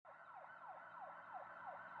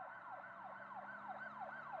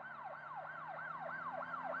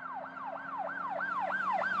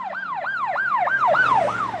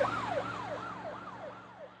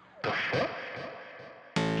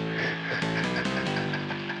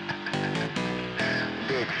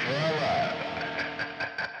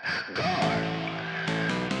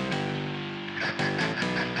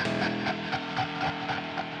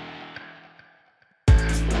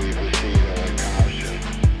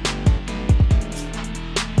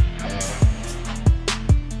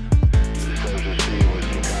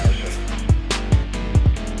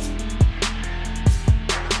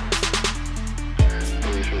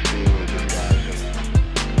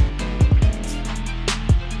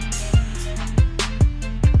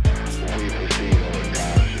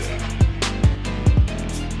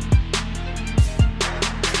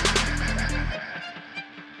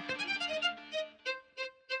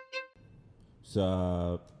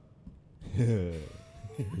up?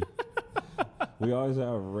 We always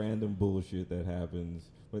have random bullshit that happens.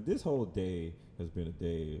 But this whole day has been a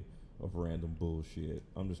day of random bullshit.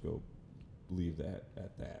 I'm just going to leave that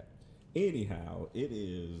at that. Anyhow, it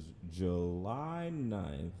is July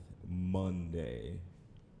 9th, Monday.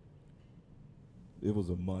 It was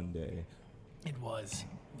a Monday. It was.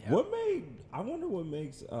 Yeah. I wonder what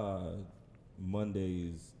makes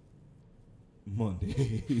Mondays.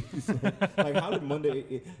 Like, how did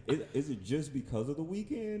Monday, is it just because of the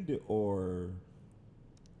weekend, or?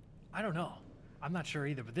 I don't know. I'm not sure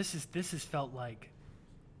either, but this has felt like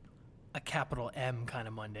a capital M kind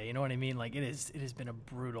of Monday. You know what I mean? Like, it has been a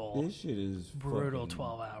brutal. This shit is brutal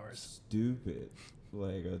 12 hours. Stupid.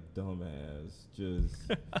 Like a dumbass. Just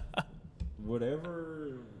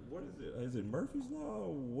whatever. What is it? Is it Murphy's Law?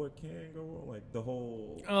 What can go wrong? Like the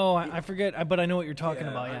whole. Oh, I forget, but I know what you're talking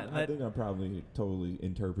about. Yeah, I think I'm probably totally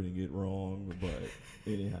interpreting it wrong, but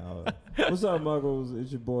anyhow. What's up, Muggles?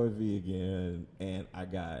 It's your boy V again, and I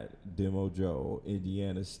got Demo Joe,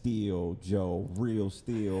 Indiana Steel Joe, Real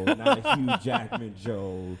Steel, not a Hugh Jackman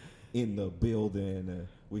Joe in the building.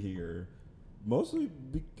 We here mostly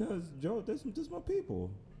because Joe, this my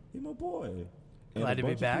people. He my boy. And glad to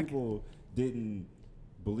be back. People didn't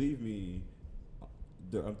believe me.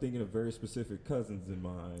 I'm thinking of very specific cousins in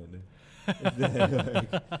mine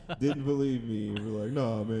that didn't believe me. We're like,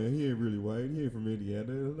 nah, man, he ain't really white. He ain't from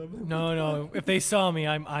Indiana. Like, no. If they saw me,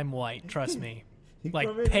 I'm white. Trust me, like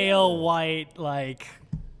pale Indiana. White. Like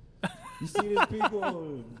you see these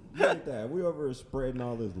people like that. We over here spreading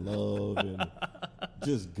all this love and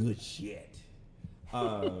just good shit.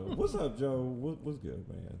 What's up, Joe? What's good,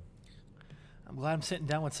 man? I'm glad I'm sitting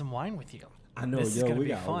down with some wine with you. I know, this is gonna we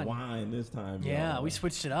be got fun. wine this time. Yeah, y'all. we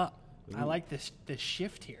switched it up. I like this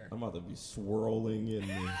shift here. I'm about to be swirling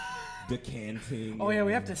and decanting. Oh yeah,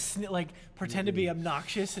 we have to pretend to be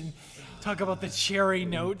obnoxious and talk about the cherry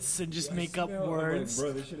notes and just make up words.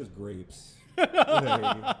 Like, bro, this shit is grapes.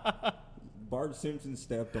 Like, Bart Simpson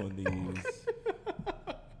stepped on these.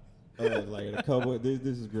 Like a couple. This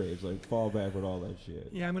is grapes. Like, fall back with all that shit.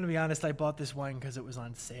 Yeah, I'm gonna be honest. I bought this wine because it was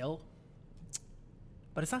on sale,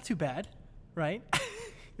 but it's not too bad, right?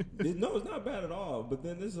 No, it's not bad at all. But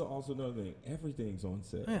then this is also another thing. Everything's on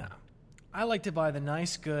sale. Yeah, I like to buy the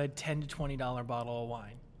nice, good $10 to $20 bottle of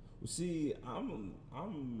wine. Well, see, I'm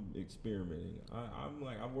experimenting.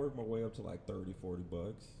 I've worked my way up to like $30,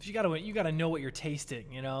 $40. You gotta know what you're tasting.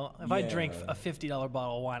 You know, if I drink a $50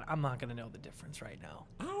 bottle of wine, I'm not gonna know the difference right now.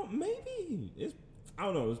 I don't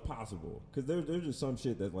know. It's possible because there's just some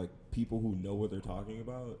shit that like people who know what they're talking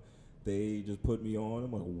about. They just put me on.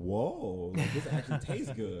 I'm like, whoa, like, this actually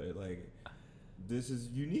tastes good. Like, this is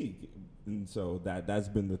unique. And so that's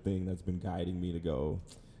been the thing that's been guiding me to go,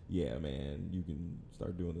 yeah, man, you can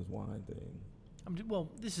start doing this wine thing. Well,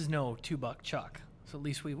 this is no $2 Chuck. So at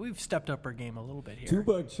least we've stepped up our game a little bit here.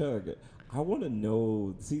 $2 Chuck. I want to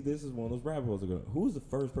know, see, this is one of those rabbit holes. Who was the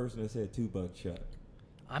first person that said $2 Chuck?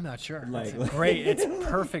 I'm not sure. Like, great. It's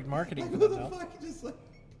perfect marketing. Like, who the fuck just like...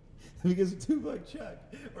 Because $2 Chuck,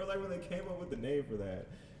 or like when they came up with the name for that.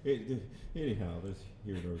 Anyhow, there's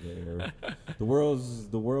here nor there. The world is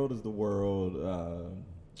the world.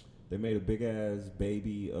 They made a big ass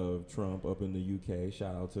baby of Trump up in the UK.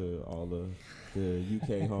 Shout out to all the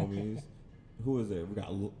UK homies. Who is it? We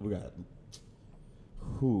got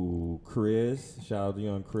who? Chris. Shout out to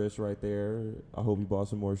young Chris right there. I hope he bought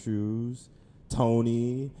some more shoes.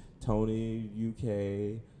 Tony,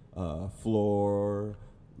 UK. Floor.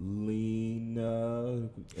 Lena.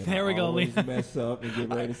 There we go, Lena. Mess up and get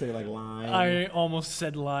ready to say like line. I almost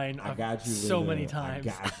said line. I got you, so Lena. many times. I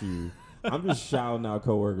got you. I'm just shouting out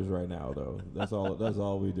coworkers right now, though. That's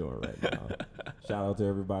all we doing right now. Shout out to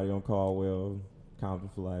everybody on Caldwell, Compton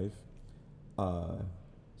for Life.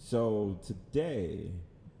 So today,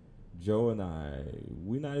 Joe and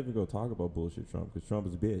we're not even gonna talk about bullshit Trump because Trump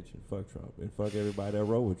is a bitch and fuck Trump and fuck everybody that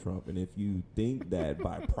roll with Trump. And if you think that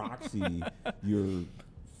by proxy you're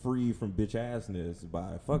free from bitch assness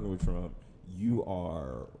by fucking with Trump, you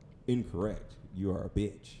are incorrect. You are a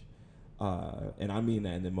bitch. And I mean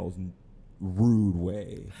that in the most rude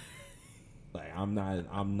way. Like, I'm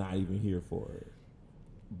not even here for it.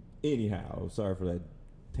 Anyhow, sorry for that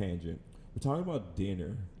tangent. We're talking about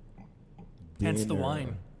dinner. Hence the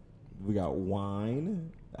wine. We got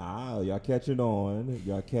wine. Y'all catching on.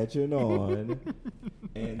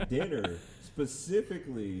 And dinner.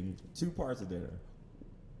 Specifically, two parts of dinner.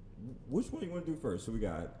 Which one you want to do first? So we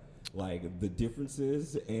got like the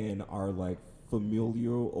differences in our like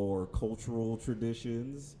familial or cultural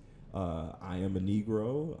traditions. I am a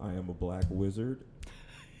Negro. I am a black wizard.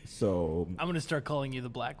 So I'm gonna start calling you the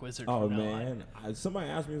Black Wizard. oh from now on. man, somebody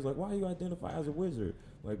asked me, was like, why do you identify as a wizard?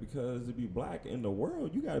 Like, because to be black in the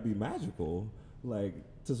world, you got to be magical. Like,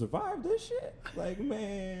 to survive this shit. Like,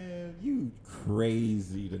 man, you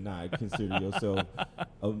crazy to not consider yourself.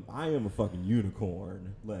 I am a fucking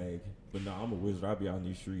unicorn. Like, but no, I'm a wizard. I'll be out in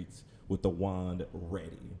these streets with the wand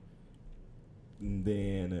ready. And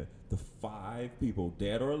then the 5 people,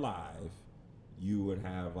 dead or alive, you would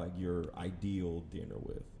have like your ideal dinner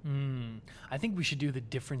with. I think we should do the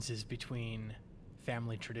differences between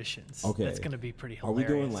family traditions. Okay, that's going to be pretty Are hilarious.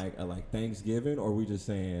 we doing like Thanksgiving, or are we just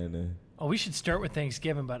saying? Oh, we should start with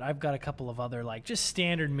Thanksgiving, but I've got a couple of other like just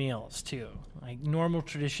standard meals too, like normal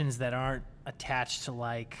traditions that aren't attached to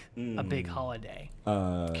like a big holiday.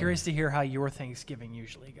 Curious to hear how your Thanksgiving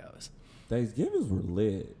usually goes. Thanksgivings were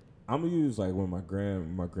lit. I'm gonna use like when my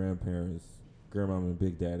grandparents, grandmama and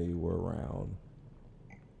big daddy were around.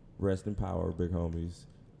 Rest in power, big homies.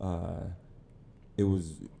 It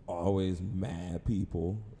was always mad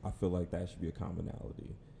people. I feel like that should be a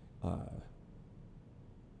commonality.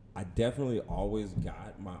 I definitely always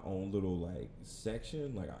got my own little like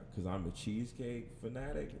section, like because I'm a cheesecake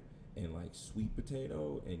fanatic and like sweet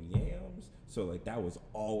potato and yams. So like that was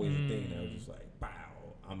always a thing that was just like, bow,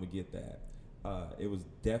 I'm gonna get that. It was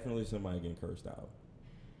definitely somebody getting cursed out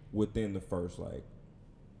within the first like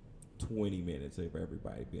 20 minutes of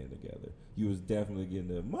everybody being together. You was definitely getting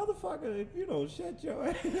the motherfucker if you don't shut your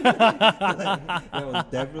ass. Like, that was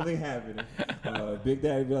definitely happening. Big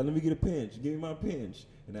Daddy be like, let me get a pinch. Give me my pinch.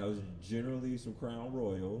 And that was generally some Crown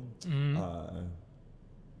Royal.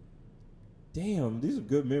 Damn, these are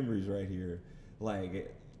good memories right here.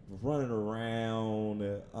 Like running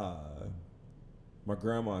around. My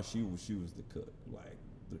grandma, she was the cook. Like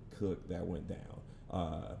the cook that went down.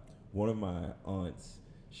 One of my aunts,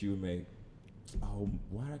 she would make,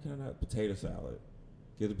 why can I not? Potato salad.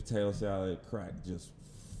 Get the potato salad, crack, just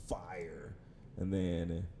fire. And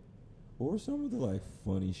then, what were some of the like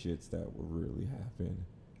funny shits that would really happen?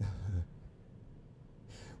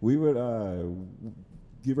 We would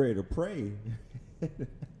get ready to pray.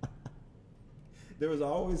 There was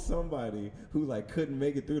always somebody who like couldn't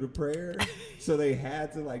make it through the prayer, so they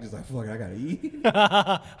had to like just like, fuck, I gotta eat.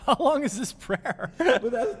 How long is this prayer?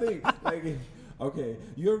 But that's the thing, like. Okay,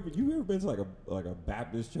 you ever been to like a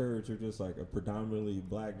Baptist church or just like a predominantly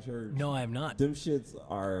black church? No, I have not. Them shits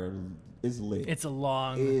is lit. It's a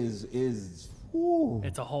long. Whew.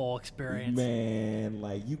 It's a whole experience. Man,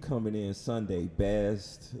 like you coming in Sunday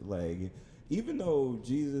best, like even though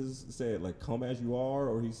Jesus said like come as you are,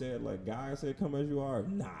 or he said like God said come as you are,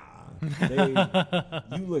 nah.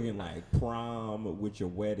 You looking like prom with your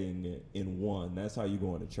wedding in one. That's how you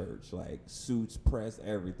going to church, like suits, press,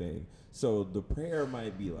 everything. So the prayer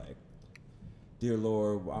might be like, dear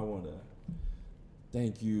Lord, I want to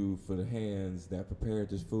thank you for the hands that prepared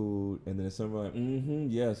this food. And then somebody like,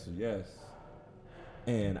 yes.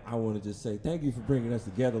 And I want to just say, thank you for bringing us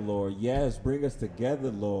together, Lord. Yes, bring us together,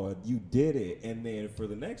 Lord. You did it. And then for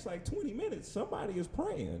the next like 20 minutes, somebody is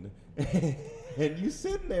praying. And you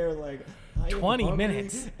sitting there like, 20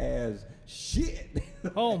 minutes as shit.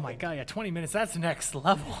 Oh my God, yeah, 20 minutes. That's next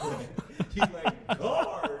level. He's like,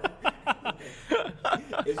 guard.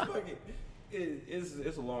 It's fucking,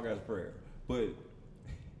 it's a long ass prayer. But,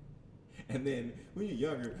 and then when you're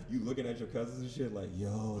younger, you looking at your cousins and shit like,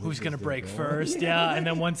 yo, who's going to break first? Yeah. And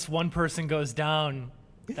then once one person goes down,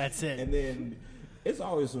 that's it. And then it's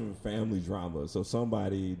always some family drama. So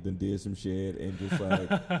somebody then did some shit and just like,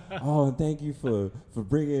 oh, thank you for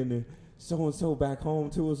bringing so-and-so back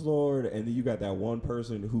home to us, Lord. And then you got that one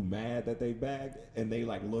person who mad that they back and they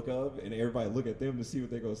like look up and everybody look at them to see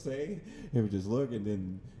what they're going to say. And we just look and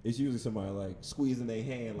then it's usually somebody like squeezing their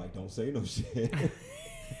hand like, don't say no shit.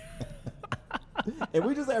 And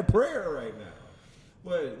we just have prayer right now.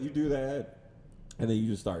 But you do that and then you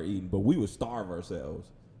just start eating. But we would starve ourselves.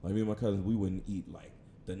 Like me and my cousins, we wouldn't eat like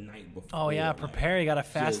the night before. Oh yeah, prepare. You got to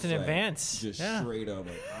fast in like, advance. Just straight up,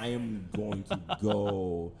 like I am going to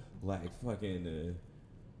go like fucking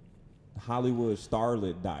Hollywood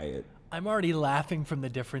starlet diet. I'm already laughing from the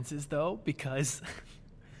differences though, because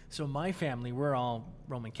so my family, we're all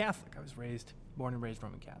Roman Catholic. I was born and raised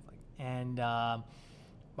Roman Catholic, and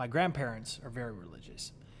my grandparents are very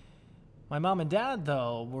religious. My mom and dad,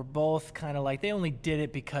 though, were both kind of like, they only did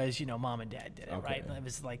it because, mom and dad did it, right? It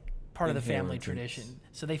was like part of the family tradition.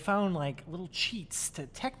 So they found like little cheats to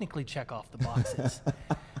technically check off the boxes.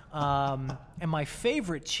 And my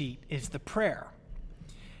favorite cheat is the prayer.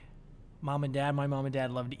 My mom and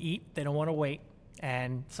dad love to eat. They don't want to wait.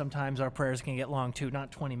 And sometimes our prayers can get long too,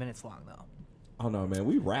 not 20 minutes long though. Oh no, man,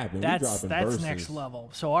 we rapping. That's we dropping that's verses. next level.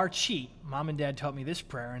 So our cheat, Mom and Dad taught me this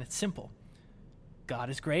prayer, and it's simple. God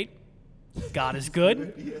is great. God is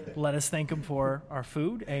good. Yeah. Let us thank him for our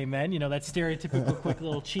food. Amen. You know, that stereotypical quick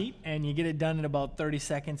little cheat, and you get it done in about 30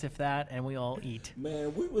 seconds, if that, and we all eat.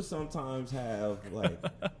 Man, we would sometimes have like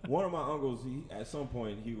one of my uncles. He at some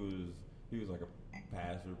point he was like a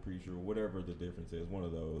pastor, preacher, whatever the difference is. One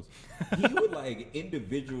of those. He would like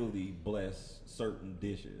individually bless certain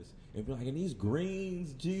dishes and be like, "And these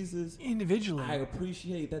greens, Jesus, Individually. I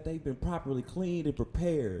appreciate that they've been properly cleaned and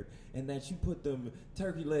prepared, and that you put them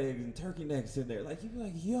turkey legs and turkey necks in there." Like, you'd be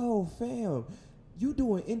like, "Yo, fam, you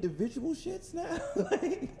doing individual shits now?"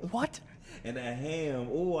 Like, What? and that ham,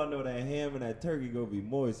 oh, I know that ham and that turkey gonna be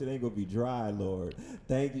moist. It ain't gonna be dry, Lord.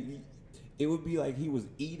 Thank you. It would be like he was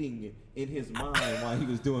eating in his mind while he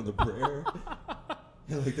was doing the prayer.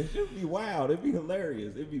 Like, that should be wild. It'd be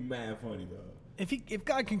hilarious. It'd be mad funny, though. If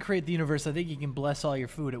God can create the universe, I think he can bless all your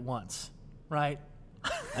food at once, right?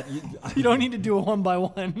 You You don't need to do it one by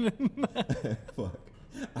one. Fuck.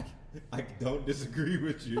 I don't disagree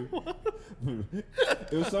with you.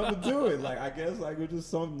 It was something to it. Like, I guess like it was just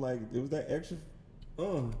something like it was that extra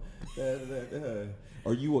or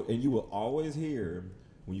you will always hear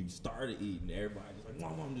when you started eating, everybody just like,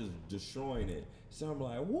 "Mom, I'm just destroying it." So I'm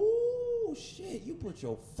like, "Woo, shit, you put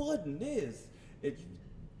your foot in this."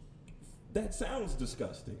 That sounds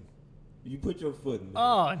disgusting. You put your foot in this.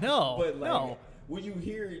 Oh, no. But like, no. when you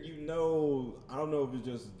hear it, you know, I don't know if it's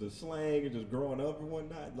just the slang or just growing up and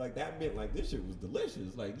whatnot. Like, that meant like this shit was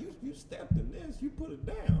delicious. Like, you stepped in this, you put it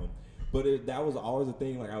down. But that was always a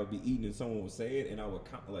thing. Like, I would be eating and someone would say it, and I would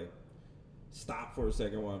like stop for a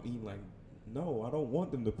second while I'm eating. Like, no, I don't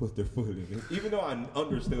want them to put their foot in it. Even though I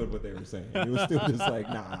understood what they were saying, it was still just like,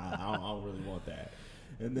 nah, I don't really want that.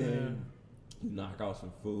 And then you knock out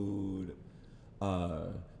some food.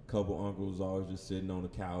 Couple uncles always just sitting on the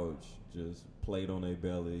couch, just plate on their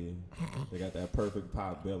belly. They got that perfect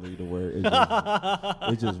pot belly to where it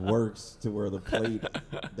just works to where the plate,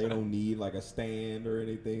 they don't need like a stand or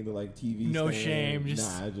anything to like TV No stand. shame.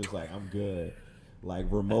 Nah, it's just like, I'm good. Like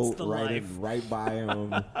remote right by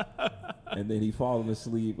him. And then he falling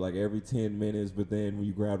asleep like every 10 minutes, but then when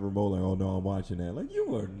you grab the remote, like, "Oh no, I'm watching that." Like,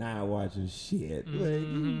 you are not watching shit.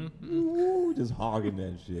 Mm-hmm. Like, you just hogging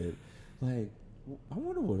that shit. Like, I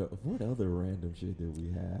wonder what other random shit did we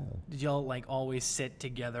have? Did y'all like always sit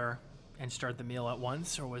together and start the meal at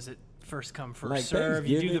once, or was it first come first Like serve?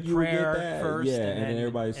 You do the Thanksgiving, would get prayer that. first, yeah, and then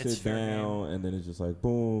everybody it's sit fair game. down, and then it's just like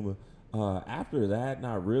boom. After that,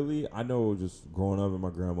 not really. I know just growing up in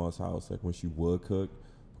my grandma's house, like when she would cook,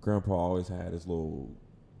 Grandpa always had his little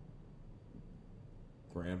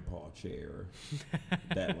grandpa chair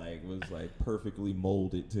that like was like perfectly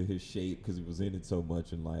molded to his shape because he was in it so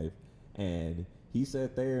much in life. And he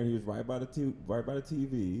sat there and he was right by the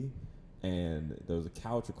TV, and there was a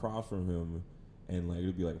couch across from him, and like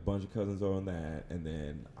it'd be like a bunch of cousins on that, and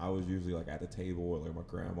then I was usually like at the table with like my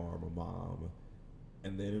grandma or my mom,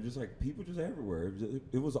 and then it was just like people just everywhere.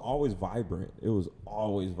 It was always vibrant. It was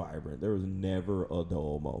always vibrant. There was never a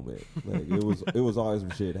dull moment. Like it was always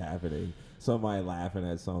some shit happening. Somebody laughing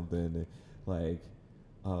at something. Like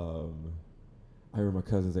I remember my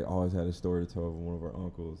cousins. They always had a story to tell of one of our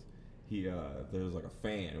uncles. There was like a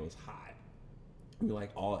fan. It was hot. We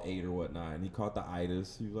like all ate or whatnot, and he caught the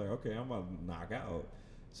itis. He was like, "Okay, I'm about to knock out."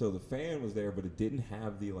 So the fan was there, but it didn't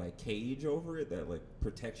have the like cage over it that like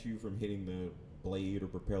protects you from hitting the blade or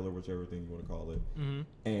propeller, whichever thing you want to call it. Mm-hmm.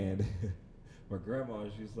 And my grandma,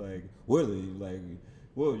 she's like, "Willie, like,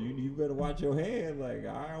 well, you better watch your hand. Like,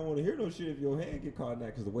 I don't want to hear no shit if your hand get caught in that."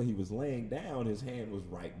 Because the way he was laying down, his hand was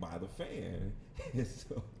right by the fan. And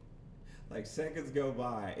so, like, seconds go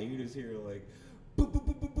by, and you just hear like, boop, boop,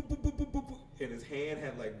 boop, boop, boop, boop, boop, boop, boop, and his hand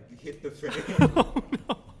had like hit the fan. Oh,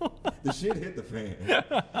 no. The shit hit the fan.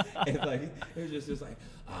 And like, it was just like,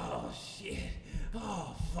 "Oh shit,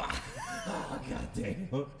 oh fuck, oh goddamn."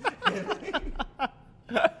 And like,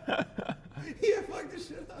 yeah, fuck this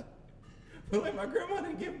shit up. But like, my grandma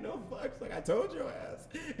didn't give no fucks. Like, I told your ass.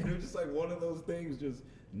 And it was just like one of those things, just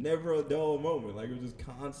never a dull moment. Like, it was just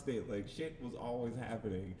constant. Like, shit was always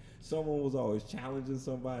happening. Someone was always challenging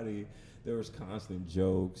somebody. There was constant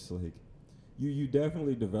jokes. Like, you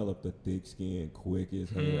definitely developed a thick skin quick as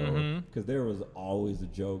hell. Because there was always a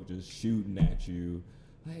joke just shooting at you.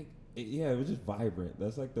 Like, it was just vibrant.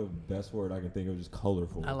 That's like the best word I can think of, just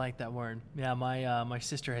colorful. I like that word. Yeah, my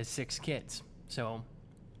sister has 6 kids, so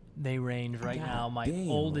they range right now. My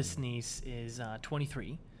oldest niece is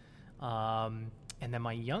 23, and then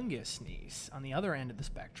my youngest niece, on the other end of the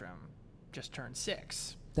spectrum, just turned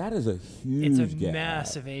 6. That is a huge It's a gap.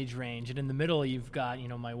 massive age range, and in the middle you've got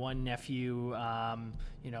my one nephew.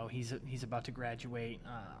 He's about to graduate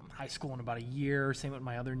high school in about a year. Same with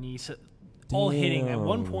my other niece. All hitting. At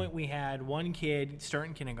one point we had one kid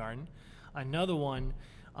starting kindergarten, another one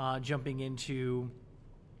jumping into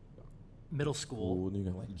middle school, and you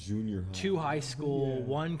got like junior high, 2 high school,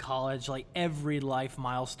 1 college, like every life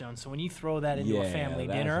milestone. So when you throw that into a family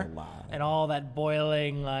dinner and all that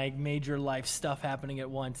boiling, like major life stuff happening at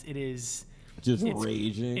once, it's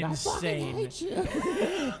raging, insane.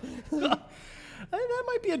 That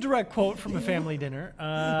might be a direct quote from a family dinner.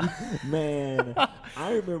 Man,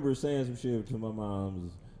 I remember saying some shit to my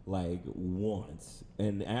mom's like once,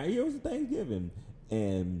 and it was Thanksgiving,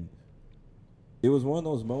 and it was one of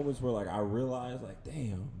those moments where like I realized like,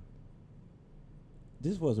 damn,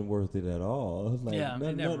 this wasn't worth it at all. Like,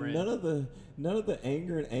 none of the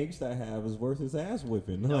anger and angst I have is worth his ass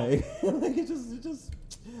whipping. No. Like it just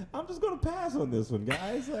I'm just gonna pass on this one,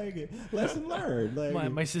 guys. Like, lesson learned.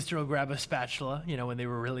 Like, my sister will grab a spatula, when they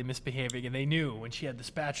were really misbehaving, and they knew when she had the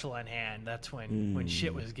spatula in hand, that's when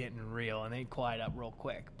shit was getting real, and they'd quiet up real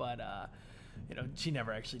quick. But she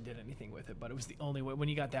never actually did anything with it. But it was the only way when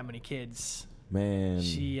you got that many kids. Man,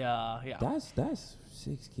 she that's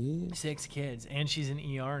 6 kids. 6 kids, and she's an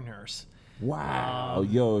ER nurse. Wow,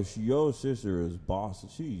 your sister is boss.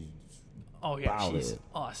 She's she's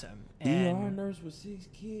awesome. ER nurse with 6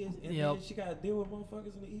 kids, and then she got to deal with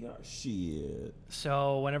motherfuckers in the ER. Shit.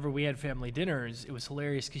 So whenever we had family dinners, it was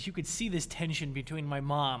hilarious because you could see this tension between my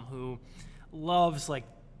mom, who loves like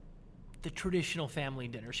the traditional family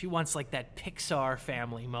dinner. She wants like that Pixar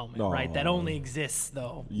family moment, right? That only exists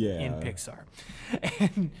though in Pixar.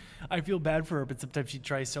 And I feel bad for her, but sometimes she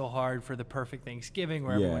tries so hard for the perfect Thanksgiving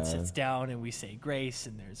where everyone sits down and we say grace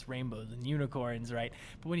and there's rainbows and unicorns, right?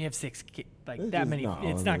 But when you have 6 kids, like that many,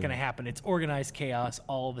 it's not going to happen. It's organized chaos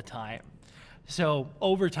all the time. So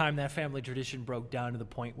over time, that family tradition broke down to the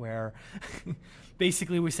point where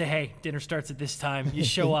basically we say, hey, dinner starts at this time. You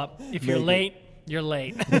show up. If you're late, you're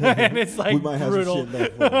late. And it's like we might brutal. Have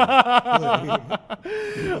some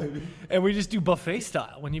shit and we just do buffet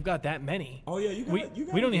style when you've got that many. Oh yeah, we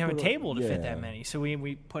don't even have a table to fit that many. So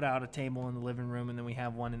we put out a table in the living room, and then we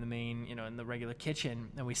have one in the main, in the regular kitchen,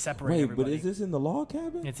 and we separate everybody. But is this in the log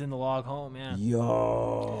cabin? It's in the log home, yeah.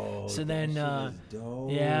 Yo. So then,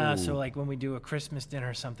 dope. yeah. So like when we do a Christmas dinner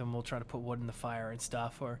or something, we'll try to put wood in the fire and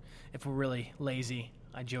stuff. Or if we're really lazy,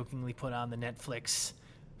 I jokingly put on the Netflix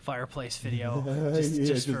fireplace video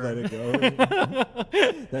just for let it go.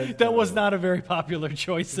 That was not a very popular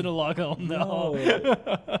choice in a log home, though.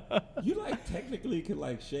 No. You like technically could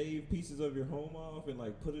like shave pieces of your home off and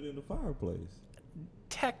like put it in the fireplace.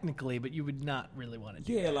 Technically, but you would not really want to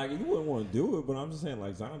do that. Yeah, like you wouldn't want to do it, but I'm just saying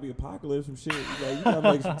like zombie apocalypse and shit. Like you gotta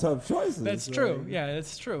make some tough choices. That's true. Yeah,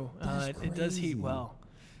 that's true. It does heat well.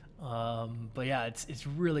 But yeah, it's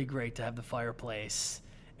really great to have the fireplace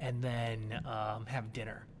and then have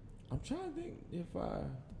dinner. I'm trying to think if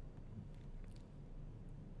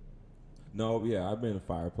No, yeah, I've been in a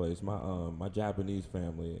fireplace. My Japanese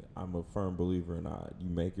family, I'm a firm believer in you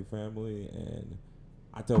make your family, and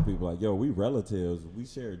I tell people like, yo, we relatives, we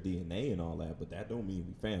share DNA and all that, but that don't mean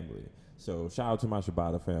we family. So shout out to my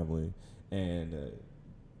Shibata family, and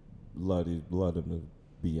love them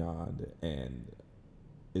beyond, and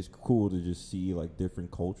it's cool to just see like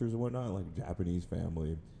different cultures and whatnot, like Japanese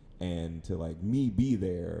family, and to like me be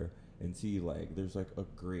there and see like there's like a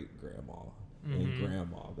great grandma and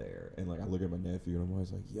grandma there, and like I look at my nephew and I'm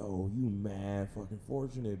always like, yo, you mad fucking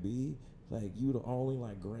fortunate, B. Like you the only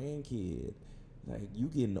like grandkid, like you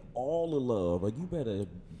getting all the love. Like you better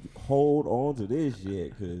hold on to this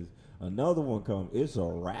shit, cause another one come, it's a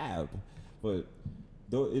wrap. But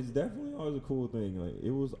though it's definitely always a cool thing. Like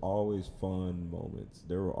it was always fun moments.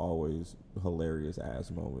 There were always hilarious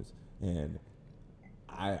ass moments, and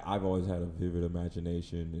I've always had a vivid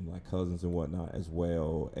imagination and like cousins and whatnot as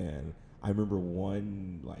well. And I remember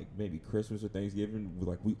one like maybe Christmas or Thanksgiving,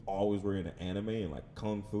 like we always were in an anime and like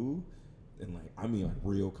kung fu, and like I mean like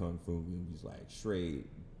real kung fu movies, like straight.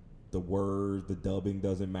 The words, the dubbing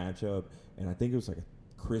doesn't match up, and I think it was like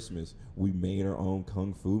a Christmas we made our own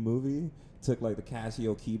kung fu movie. Took like the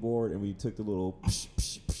Casio keyboard and we took the little psh,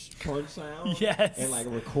 psh, psh, punch sound, and like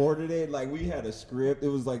recorded it. Like we had a script. It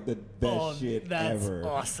was like the best shit ever.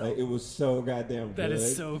 Awesome. Like, it was so goddamn good. That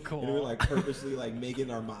is so cool. And we were like purposely like making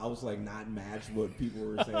our mouths like not match what people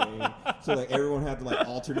were saying. So like everyone had to like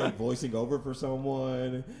alternate voicing over for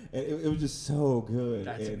someone, and it was just so good.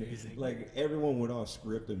 That's and amazing. Like everyone went off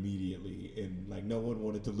script immediately, and like no one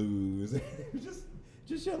wanted to lose.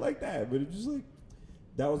 Just shit like that. But it just like.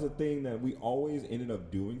 that was a thing that we always ended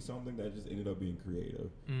up doing something that just ended up being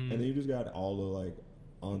creative. And then you just got all the like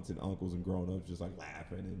aunts and uncles and grown-ups just like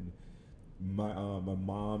laughing. And my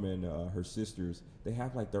mom and her sisters, they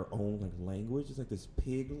have like their own like language. It's like this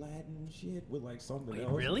pig Latin shit with like something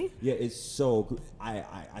else. Really? Yeah, it's so cool.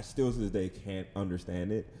 I still to this day can't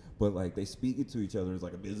understand it, but like they speak it to each other. It's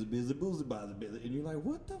like a bizza bizza booza bizza bizza, and you're like,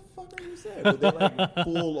 what the fuck are you saying? But they like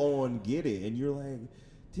full on get it, and you're like,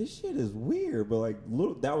 this shit is weird. But like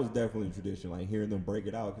that was definitely a tradition, like hearing them break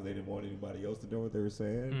it out because they didn't want anybody else to know what they were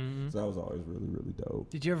saying. So that was always really, really dope.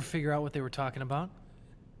 Did you ever figure out what they were talking about?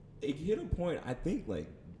 It hit a point, I think, like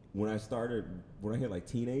when I hit like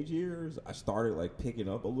teenage years, I started like picking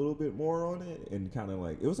up a little bit more on it, and kind of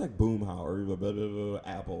like it was like Boomhauer, or blah, blah, blah, blah,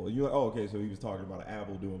 apple, and you're like, oh, okay, so he was talking about an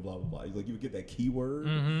apple doing blah blah blah. Like you would get that keyword,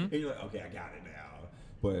 and you're like, okay, I got it now.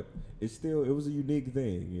 But it was a unique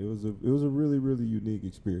thing. It was a really, really unique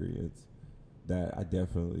experience that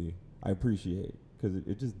I appreciate, because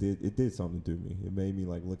it did something to me. It made me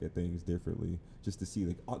like look at things differently, just to see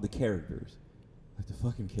like the characters. Like the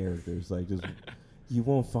fucking characters, like just you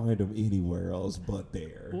won't find them anywhere else but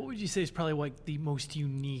there. What would you say is probably like the most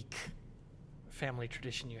unique family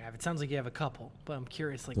tradition you have? It sounds like you have a couple, but I'm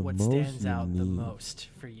curious, like what stands out the most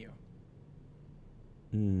for you?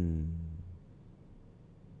 Damn,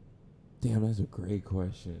 that's a great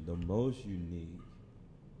question. The most unique.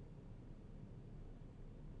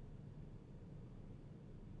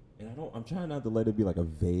 And I'm trying not to let it be like a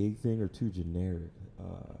vague thing or too generic.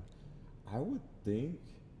 I would say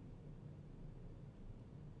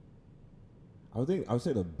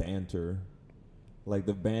the banter. Like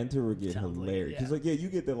the banter would get hilarious. Because like, yeah, you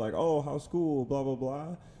get that like, oh, how's school, blah, blah,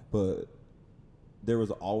 blah. But there was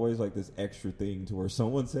always like this extra thing to where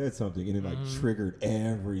someone said something and it like triggered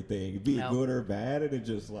everything, be it good or bad, and it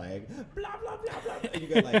just like blah, blah, blah, blah. And you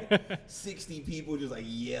got like 60 people just like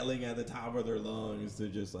yelling at the top of their lungs to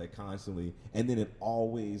just like constantly. And then it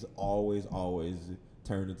always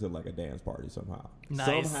turned into like a dance party somehow.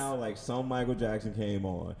 Nice. Somehow like some Michael Jackson came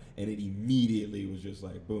on and it immediately was just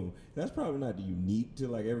like boom. That's probably not unique to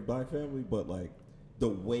like every black family, but like the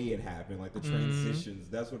way it happened, like the transitions,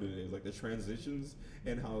 that's what it is. Like the transitions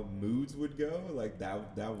and how moods would go, like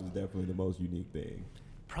that was definitely the most unique thing.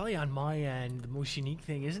 Probably on my end, the most unique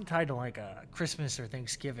thing isn't tied to like a Christmas or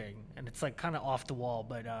Thanksgiving, and it's like kind of off the wall,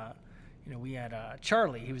 but we had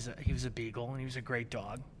Charlie. He was a beagle, and he was a great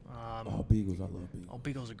dog. Beagles, I love beagles. Oh,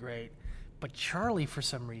 beagles are great. But Charlie, for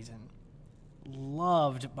some reason,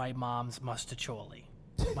 loved my mom's mustacholi.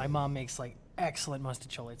 My mom makes like excellent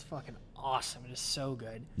mustacholi. It's fucking awesome. It is so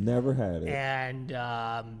good. Never had it. And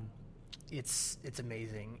it's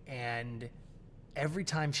amazing. And every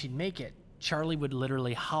time she'd make it, Charlie would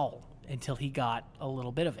literally howl until he got a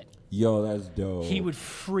little bit of it. Yo, that's dope. He would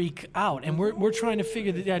freak out. And we're trying to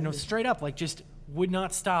figure that out. No, straight up, like just would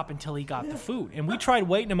not stop until he got the food. And we tried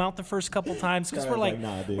waiting him out the first couple times because we're like,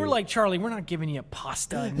 nah, we're like, Charlie, we're not giving you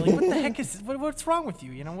pasta. And like, what the heck is this? What's wrong with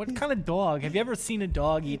you? You know, what kind of dog? Have you ever seen a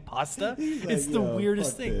dog eat pasta? It's the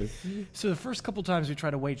weirdest thing. This. So the first couple times we try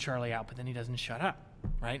to wait Charlie out, but then he doesn't shut up.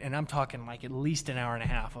 Right? And I'm talking like at least an hour and a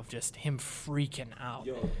half of just him freaking out.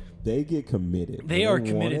 Yo, they get committed. They are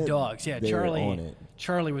committed dogs. Yeah,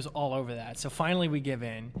 Charlie was all over that. So finally we give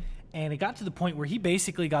in. And it got to the point where he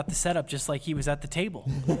basically got the setup just like he was at the table.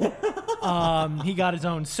 He got his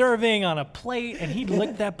own serving on a plate, and he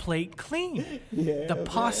licked that plate clean. Yeah, the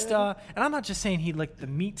pasta, and I'm not just saying he licked the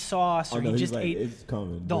meat sauce, or he just ate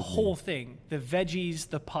the whole thing. The veggies,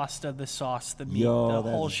 the pasta, the sauce, the meat, the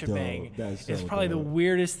whole shebang. It's probably the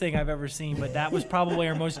weirdest thing I've ever seen, but that was probably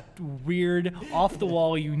our most weird,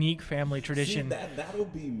 off-the-wall, unique family tradition. See, that'll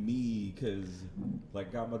be me, because,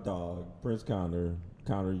 like, got my dog, Prince Connor,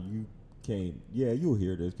 you can't. Yeah, you'll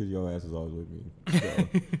hear this because your ass is always with me. So,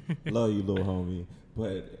 love you, little homie.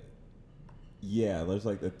 But yeah, there's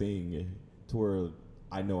like the thing to where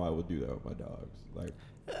I know I would do that with my dogs. Like,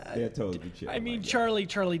 they're totally chill. I mean, Charlie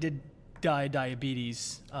did die of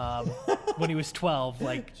diabetes when he was 12.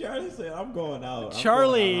 Like Charlie said, "I'm going out."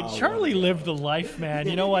 Charlie lived the life, man.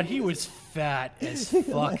 You know what? He was fat as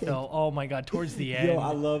fuck though. Oh my god, towards the end. Yo,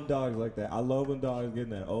 I love dogs like that. I love when dogs get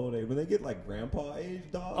in that old age. When they get like grandpa age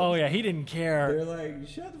dogs. Oh yeah, he didn't care. They're like,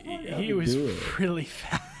 shut the fuck up. He was really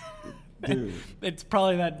fat. Dude. It's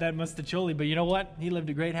probably that mustacholi, but you know what? He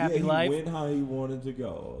lived a great happy life. He went how he wanted to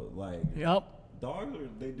go. Like, yep. Dogs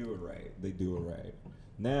they do it right. They do it right.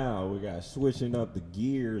 Now we got switching up the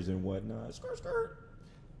gears and whatnot. Skirt.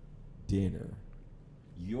 Dinner.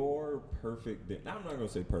 Your perfect dinner. I'm not gonna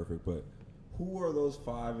say perfect, but who are those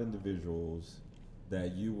 5 individuals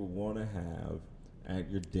that you would want to have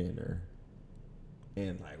at your dinner?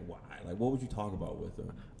 And like, why? Like, what would you talk about with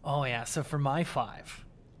her? Oh yeah. So for my 5,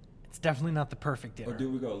 it's definitely not the perfect dinner. Or do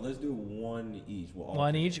we go? Let's do one each.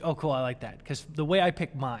 One each? Oh, cool. I like that. Because the way I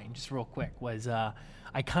picked mine, just real quick, was I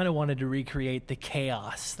kind of wanted to recreate the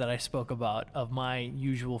chaos that I spoke about of my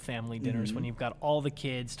usual family dinners when you've got all the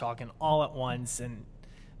kids talking all at once and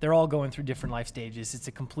they're all going through different life stages. It's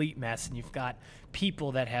a complete mess, and you've got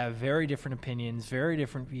people that have very different opinions, very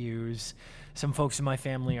different views. Some folks in my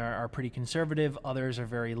family are pretty conservative. Others are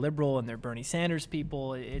very liberal, and they're Bernie Sanders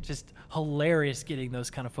people. It's just hilarious getting those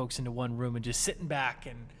kind of folks into one room and just sitting back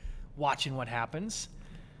and watching what happens.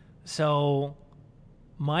 So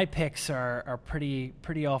my picks are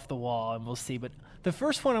pretty off the wall, and we'll see. But the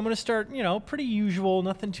first one, I'm going to start, pretty usual,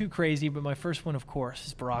 nothing too crazy. But my first one, of course,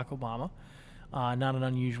 is Barack Obama. Not an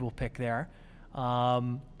unusual pick there.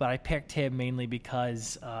 But I picked him mainly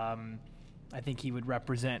because I think he would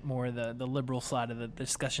represent more the liberal side of the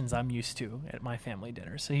discussions I'm used to at my family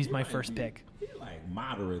dinner. So he's my first pick. He's like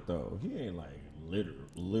moderate, though. He ain't like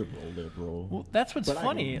liberal. Well, that's what's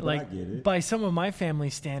funny. By some of my family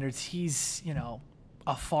standards, he's,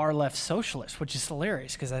 a far left socialist, which is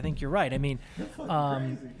hilarious because I think you're right. I mean,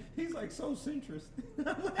 crazy. He's like so centrist.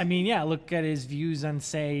 I mean, yeah, look at his views on,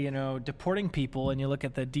 say, deporting people, and you look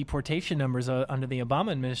at the deportation numbers under the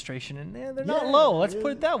Obama administration, and they're not low. Let's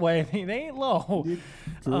put it that way. They ain't low.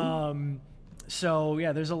 So,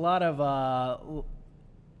 yeah, there's a lot of,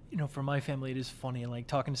 for my family, it is funny, like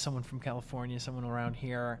talking to someone from California, someone around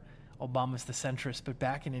here, Obama's the centrist, but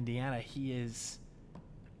back in Indiana, he is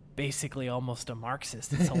basically almost a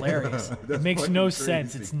Marxist. It's hilarious. It makes no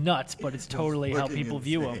sense. It's nuts, but it's totally how people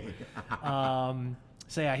view him.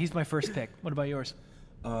 So yeah, he's my first pick. What about yours?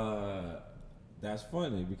 That's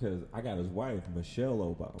funny because I got his wife, Michelle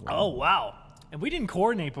Obama. Oh, wow. And we didn't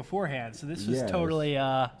coordinate beforehand, so this was totally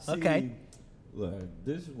okay. Look,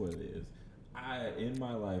 this is what it is. In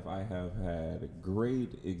my life, I have had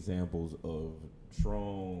great examples of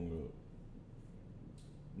strong,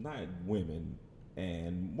 not women,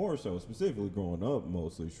 and more so specifically growing up,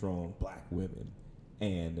 mostly strong black women.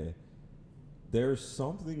 And there's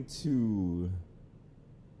something to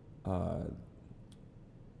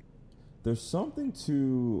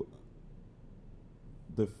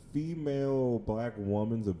the female black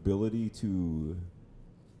woman's ability to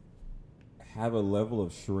have a level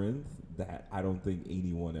of strength that I don't think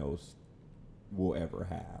anyone else will ever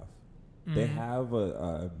have. Mm-hmm. They have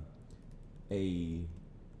a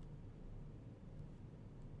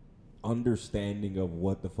understanding of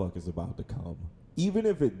what the fuck is about to come. Even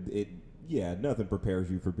if it nothing prepares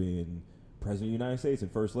you for being president of the United States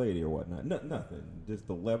and first lady or whatnot. Nothing. Just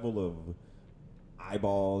the level of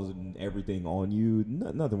eyeballs and everything on you,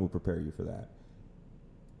 nothing will prepare you for that.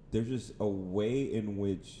 There's just a way in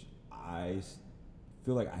which I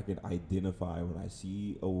feel like I can identify when I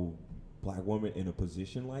see a black woman in a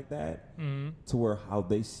position like that, to where how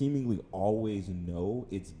they seemingly always know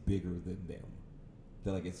it's bigger than them.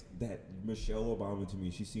 That like it's that Michelle Obama, to me,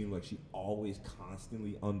 she seemed like she always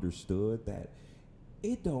constantly understood that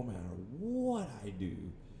it don't matter what I do,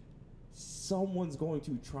 someone's going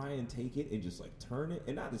to try and take it and just like turn it.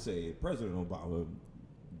 And not to say President Obama,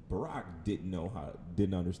 Barack didn't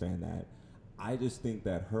understand that. I just think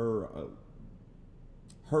that her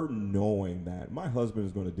knowing that my husband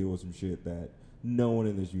is going to deal with some shit that no one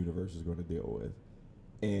in this universe is going to deal with,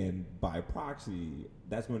 and by proxy,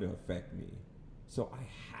 that's going to affect me. So I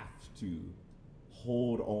have to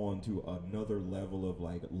hold on to another level of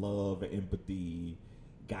like love, empathy,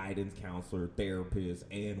 guidance counselor, therapist,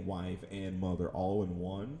 and wife and mother all in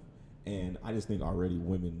one. And I just think already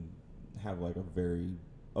women have like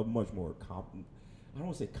a much more I don't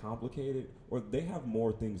want to say complicated, or they have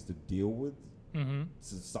more things to deal with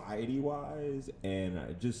society-wise.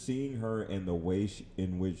 And just seeing her and the way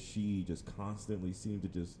in which she just constantly seemed to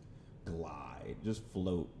just glide, just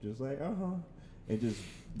float, just like and just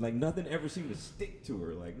like nothing ever seemed to stick to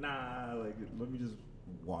her. Like, nah, like let me just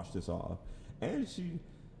wash this off. And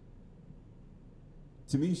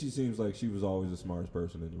to me, she seems like she was always the smartest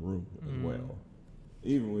person in the room as well.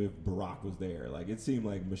 Even if Barack was there, like it seemed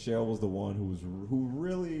like Michelle was the one who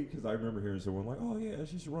really, because I remember hearing someone like, "Oh yeah,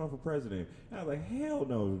 she should run for president." And I was like, "Hell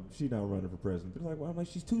no, she's not running for president." They're like, "Well," I'm like,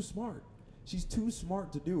 "She's too smart. She's too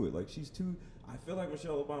smart to do it. Like she's too." I feel like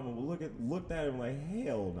Michelle Obama will looked at him like,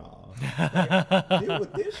 "Hell nah, like, deal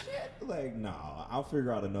with this shit." Like, nah, I'll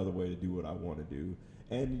figure out another way to do what I want to do.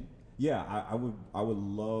 And yeah, I would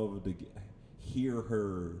love to hear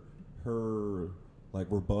her like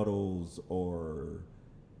rebuttals or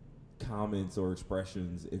comments or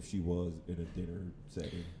expressions if she was in a dinner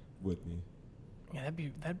setting with me. Yeah,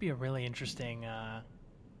 that'd be a really interesting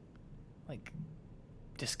like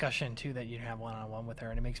discussion too that you'd have one-on-one with her,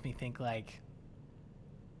 and it makes me think like,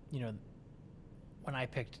 when I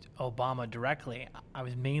picked Obama directly, I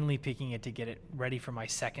was mainly picking it to get it ready for my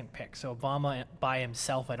second pick. So Obama by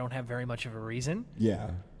himself, I don't have very much of a reason.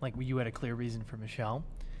 Yeah. Like you had a clear reason for Michelle.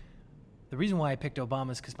 The reason why I picked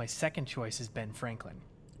Obama is because my second choice is Ben Franklin.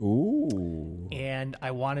 Ooh. And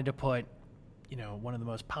I wanted to put, one of the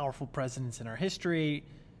most powerful presidents in our history,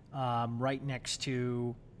 right next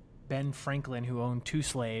to Ben Franklin, who owned 2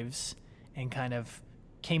 slaves and kind of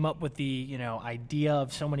came up with the, idea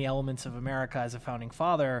of so many elements of America as a founding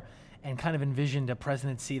father, and kind of envisioned a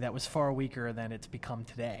presidency that was far weaker than it's become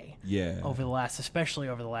today. Yeah. Especially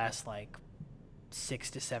over the last,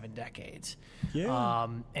 6 to 7 decades. Yeah.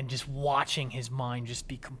 And just watching his mind just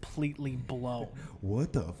be completely blown.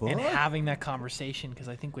 What the fuck? And having that conversation, because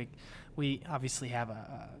I think we obviously have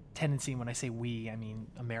a tendency, when I say we, I mean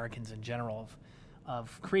Americans in general,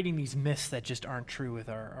 of creating these myths that just aren't true with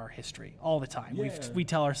our history all the time. Yeah. We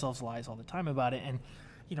tell ourselves lies all the time about it. And,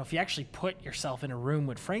 if you actually put yourself in a room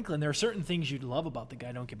with Franklin, there are certain things you'd love about the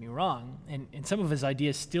guy, don't get me wrong. And some of his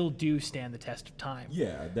ideas still do stand the test of time.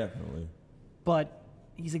 Yeah, definitely. But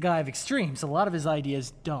he's a guy of extremes. A lot of his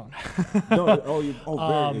ideas don't.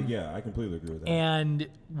 Yeah, I completely agree with that. And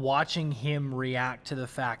watching him react to the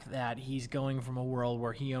fact that he's going from a world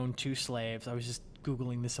where he owned 2 slaves. I was just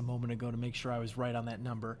Googling this a moment ago to make sure I was right on that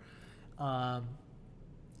number.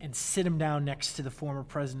 And sit him down next to the former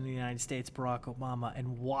president of the United States, Barack Obama,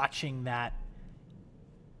 and watching that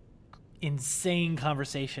insane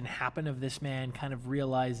conversation happen of this man kind of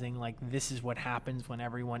realizing, this is what happens when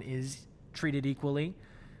everyone is treated equally.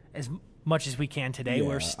 As much as we can today, Yeah,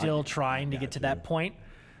 we're still trying to get to that point.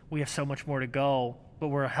 We have so much more to go, but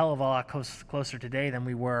we're a hell of a lot closer today than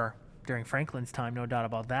we were during Franklin's time, no doubt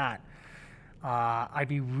about that. I'd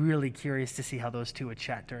be really curious to see how those two would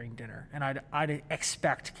chat during dinner, and I'd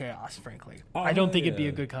expect chaos, frankly. I don't think it'd be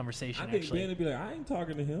a good conversation, I think actually. Ben would be like, I ain't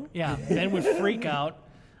talking to him. Yeah, Ben would freak out.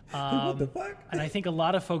 What the fuck? And I think a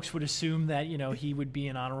lot of folks would assume that, he would be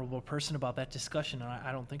an honorable person about that discussion, and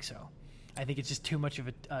I don't think so. I think it's just too much of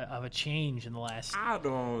a change in the last I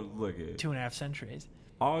don't look at 2.5 centuries.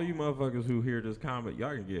 all you motherfuckers who hear this comment.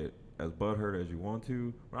 Y'all can get as butthurt as you want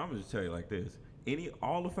to, but I'm gonna just tell you like this: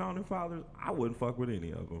 all the founding fathers, I wouldn't fuck with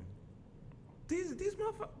any of them. These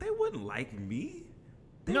motherfuckers, they wouldn't like me.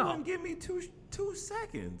 They wouldn't give me two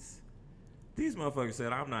seconds. These motherfuckers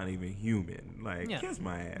said I'm not even human. Kiss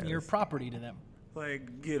my ass. You're property to them.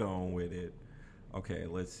 Get on with it. Okay,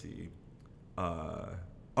 let's see.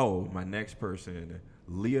 My next person,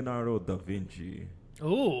 Leonardo da Vinci.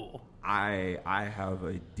 Ooh. I have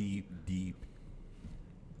a deep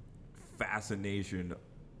fascination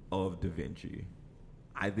of Da Vinci.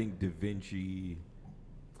 I think Da Vinci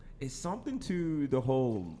is something to the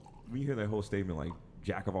whole, when you hear that whole statement,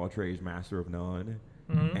 jack of all trades, master of none.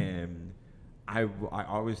 Mm-hmm. And I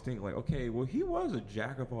always think okay, well, he was a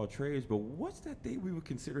jack of all trades, but what's that thing we would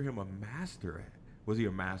consider him a master at? Was he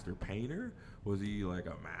a master painter? Was he a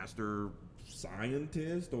master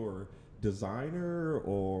scientist or designer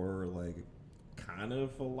or kind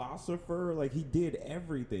of philosopher? He did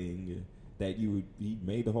everything that he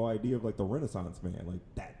made the whole idea of the Renaissance man.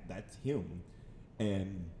 That's him.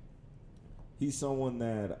 And he's someone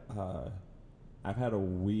that I've had a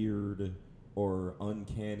weird or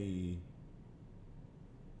uncanny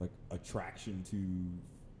attraction to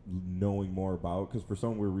knowing more about, because for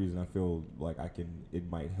some weird reason I feel it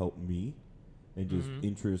might help me, and just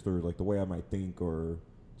interest or the way I might think, or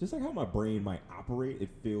just how my brain might operate. It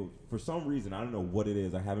feels, for some reason, I don't know what it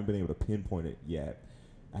is, I haven't been able to pinpoint it yet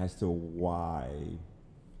as to why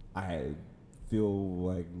I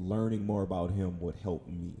feel learning more about him would help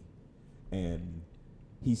me. And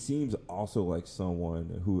he seems also like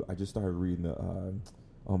someone who, I just started reading the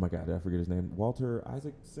oh my God, I forget his name. Walter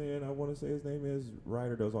Isaacson, I want to say his name is.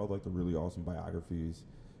 Writer, does all the really awesome biographies.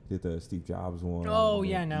 Did the Steve Jobs one. Oh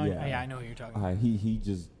yeah, no, yeah, I know who you're talking about. He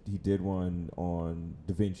did one on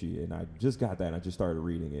Da Vinci, and I just got that, and I just started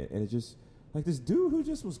reading it, and it's just this dude who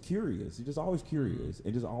just was curious. He just always curious,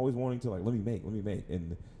 and just always wanting to let me make,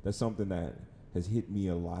 and that's something that has hit me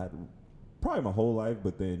a lot, probably my whole life.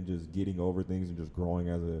 But then just getting over things and just growing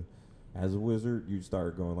as a wizard, you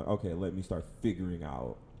start going okay, let me start figuring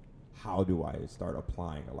out how do I start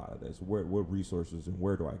applying a lot of this? What resources and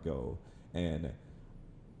where do I go? And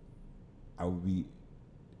I would be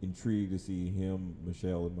intrigued to see him,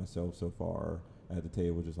 Michelle, and myself so far at the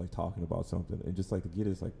table, just talking about something, and just to get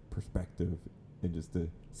his perspective, and just to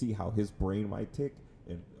see how his brain might tick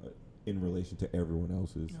in relation to everyone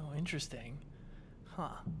else's. Oh, interesting. Huh.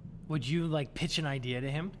 Would you pitch an idea to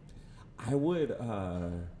him? I would.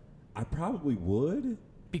 I probably would,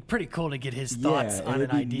 Be pretty cool to get his thoughts on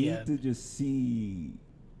an idea. Neat to just see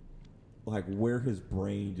like where his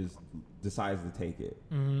brain just decides to take it.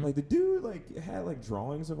 Mm-hmm. Like the dude like had like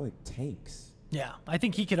drawings of like tanks. Yeah, I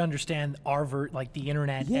think he could understand like the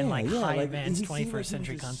internet and like high like, advanced 21st like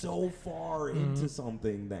century concepts. concepts. So far into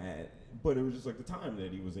something that, but it was just like the time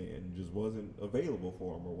that he was in just wasn't available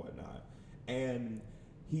for him or whatnot. And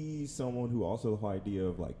he's someone who also the whole idea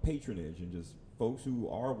of like patronage and just folks who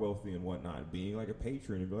are wealthy and whatnot being like a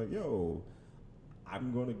patron and be like, yo,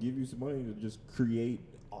 I'm going to give you some money to just create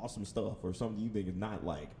awesome stuff or something you think is not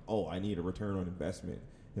like, oh, I need a return on investment.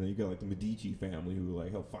 And then you got like the Medici family who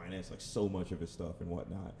like help finance like so much of his stuff and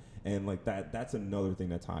whatnot. And like that's another thing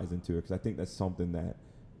that ties into it because I think that's something that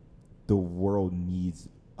the world needs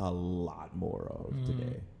a lot more of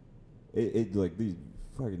today. It like these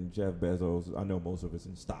fucking Jeff Bezos, I know most of it's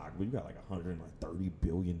in stock, but you got like $130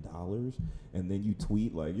 billion and then you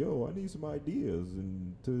tweet like, yo, I need some ideas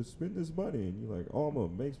and to spend this money and you're like, oh, I'm gonna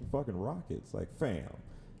make some fucking rockets. Like, fam.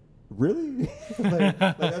 Really? like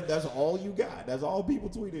that's all you got. That's all people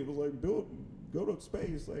tweeted. It was like, go to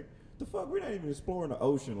space. Like, the fuck? We're not even exploring the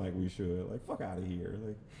ocean like we should. Like, fuck out of here.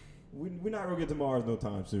 Like, we're not gonna get to Mars no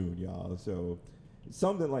time soon, y'all. So,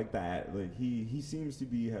 something like that. Like, he seems to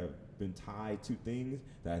have been tied to things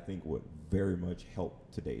that I think would very much help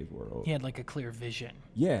today's world. He had like a clear vision.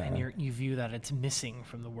 Yeah. And you view that it's missing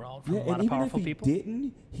from the world from a lot and of even powerful if he people.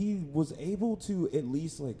 didn't, he was able to at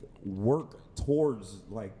least like work towards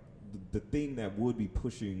like the thing that would be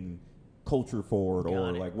pushing culture forward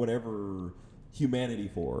or like whatever humanity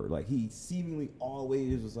forward. Like he seemingly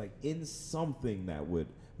always was like in something that would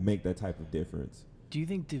make that type of difference. Do you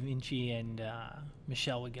think Da Vinci and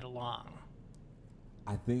Michelle would get along?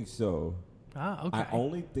 I think so. Ah, okay. I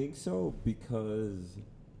only think so because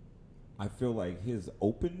I feel like his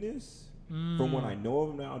openness, from what I know of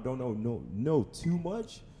him now, I don't know too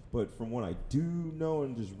much. But from what I do know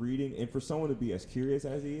and just reading, and for someone to be as curious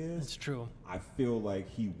as he is, that's true. I feel like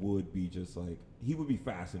he would be just like, he would be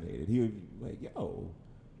fascinated. He would be like, yo,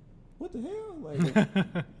 what the hell?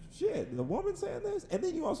 Like, shit, the woman saying this? And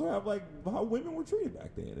then you also have like how women were treated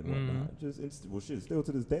back then and whatnot. Just, still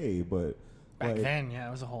to this day, but. Back like, then, yeah,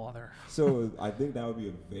 it was a whole other. So I think that would be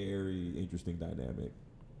a very interesting dynamic.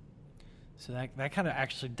 So that kind of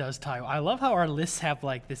actually does tie. I love how our lists have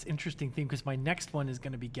like this interesting thing because my next one is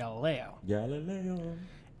going to be Galileo.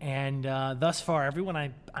 And thus far, everyone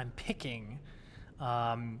I'm picking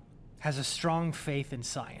has a strong faith in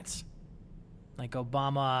science. Like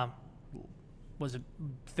Obama was a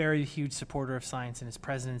very huge supporter of science in his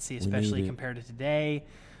presidency, especially compared to today.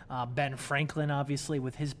 Ben Franklin, obviously,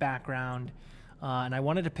 with his background. And I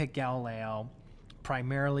wanted to pick Galileo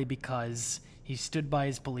primarily because he stood by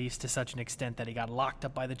his beliefs to such an extent that he got locked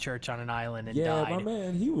up by the church on an island and died. Yeah, my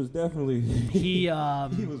man, he was definitely... he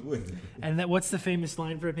was with it. And what's the famous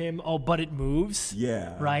line from him? Oh, but it moves.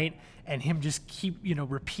 Yeah. Right? And him just keep,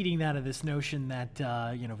 repeating that of this notion that,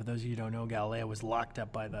 for those of you who don't know, Galileo was locked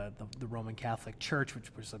up by the Roman Catholic Church,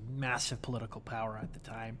 which was a massive political power at the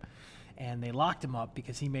time. And they locked him up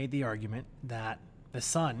because he made the argument that the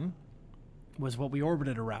sun was what we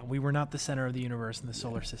orbited around. We were not the center of the universe in the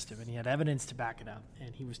solar system, and he had evidence to back it up,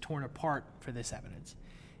 and he was torn apart for this evidence.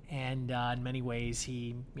 And in many ways,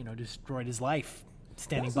 he, destroyed his life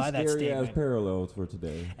standing by that statement. That's parallels for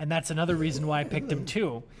today. And that's another reason why I picked him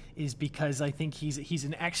too, is because I think he's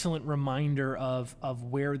an excellent reminder of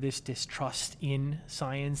where this distrust in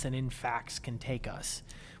science and in facts can take us.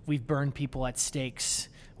 We've burned people at stakes.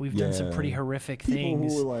 We've done some pretty horrific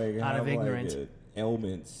things who like out of ignorance.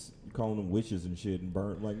 Ailments, calling them witches and shit, and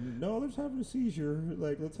burnt. Like, no, they're just having a seizure.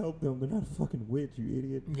 Like, let's help them. They're not a fucking witch, you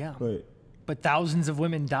idiot. Yeah. But thousands of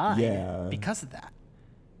women died because of that.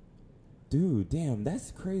 Dude, damn,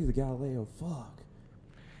 that's crazy, Galileo. Fuck.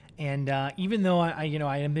 And even though I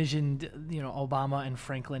envisioned Obama and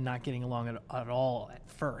Franklin not getting along at all at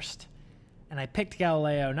first, and I picked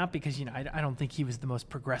Galileo not because I don't think he was the most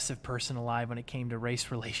progressive person alive when it came to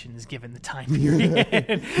race relations given the time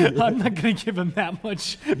period. I'm not going to give him that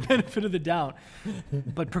much benefit of the doubt,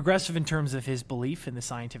 but progressive in terms of his belief in the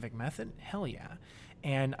scientific method, hell yeah.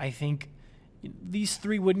 And I think these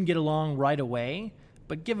three wouldn't get along right away,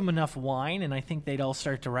 but give them enough wine, and I think they'd all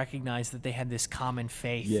start to recognize that they had this common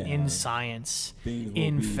faith in science,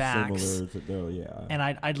 in facts. And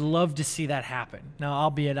I'd love to see that happen. Now,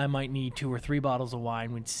 albeit I might need 2 or 3 bottles of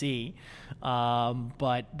wine, we'd see.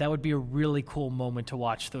 But that would be a really cool moment to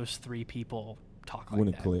watch those 3 people talk like that. When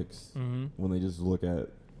it clicks. Mm-hmm. When they just look at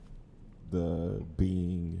the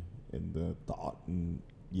being and the thought. And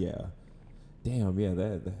Damn, yeah,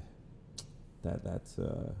 that's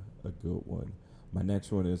a good one. My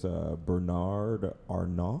next one is Bernard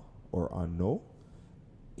Arnault or Arnault.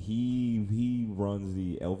 He runs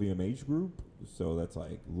the LVMH group, so that's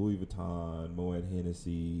like Louis Vuitton, Moet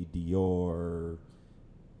Hennessy, Dior,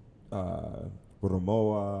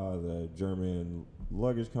 Rimowa, the German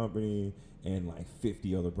luggage company, and like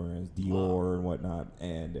 50 other brands, Dior and whatnot.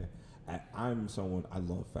 And I'm someone, I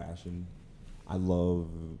love fashion. I love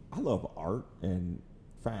art, and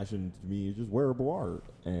fashion to me is just wearable art,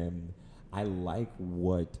 and I like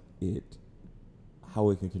how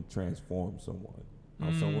it can transform someone.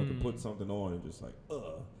 How someone can put something on and just like,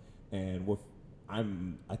 and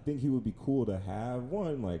I think he would be cool to have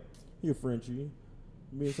one, like, he a Frenchie,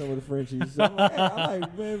 me and some of the Frenchies. So hey, I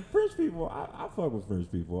like, man, French people, I fuck with French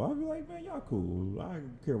people. I'll be like, man, y'all cool. I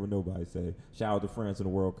don't care what nobody say. Shout out to France in the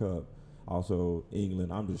World Cup. Also,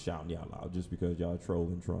 England, I'm just shouting y'all out just because y'all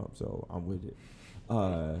trolling Trump, so I'm with it.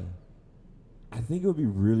 I think it would be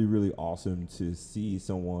really, really awesome to see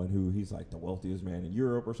someone who he's like the wealthiest man in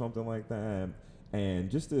Europe or something like that, and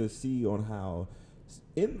just to see on how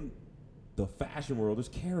in the fashion world there's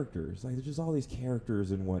characters, like there's just all these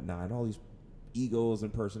characters and whatnot, and all these egos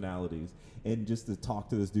and personalities, and just to talk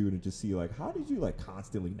to this dude and just see like how did you like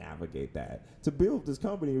constantly navigate that to build this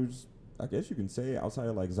company, which I guess you can say outside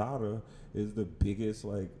of like Zara is the biggest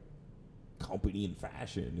like company in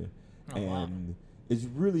fashion. Wow. It's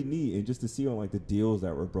really neat, and just to see on like the deals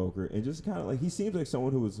that were brokered, and just kind of like he seems like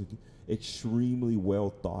someone who was like, extremely well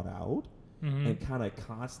thought out, and kind of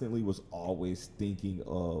constantly was always thinking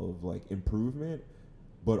of like improvement,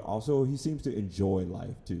 but also he seems to enjoy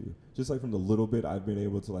life too. Just like from the little bit I've been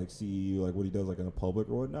able to like see like what he does like in the public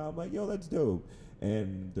or whatnot, I'm like, yo, that's dope.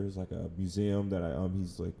 And there's like a museum that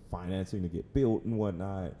he's like financing to get built and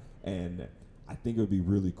whatnot, and I think it would be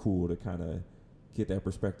really cool to kind of get that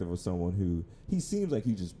perspective of someone who he seems like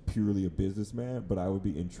he's just purely a businessman, but I would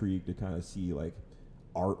be intrigued to kind of see like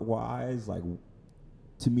art wise, like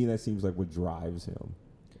to me that seems like what drives him.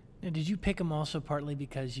 Now, did you pick him also partly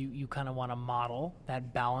because you kind of want to model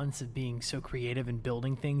that balance of being so creative and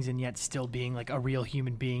building things and yet still being like a real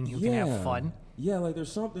human being who can have fun? Yeah, like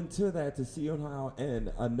there's something to that to see on how.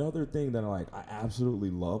 And another thing that I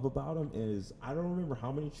absolutely love about him is I don't remember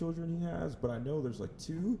how many children he has, but I know there's like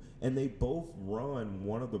 2, and they both run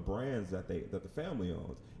one of the brands that the family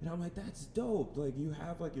owns. And I'm like, that's dope. Like you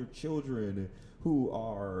have like your children who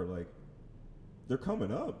are like, they're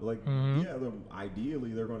coming up, like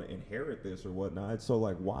ideally they're going to inherit this or whatnot, so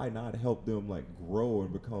like why not help them like grow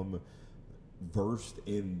and become versed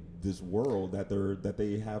in this world that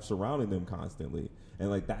they have surrounding them constantly. And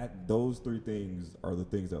like that, those 3 things are the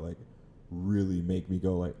things that like really make me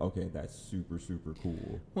go like, okay, that's super, super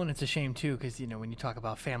cool. Well, and it's a shame too, because when you talk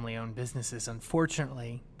about family-owned businesses,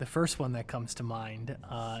 unfortunately, the first one that comes to mind.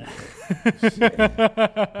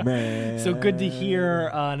 Man, so good to hear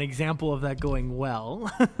an example of that going well.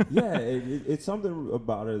 Yeah, it's something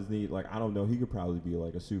about it is neat. Like I don't know, he could probably be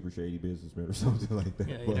like a super shady businessman or something like that.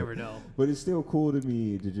 Yeah, you never know. But it's still cool to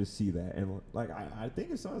me to just see that, and like I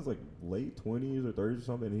think his son's like late 20s or 30s or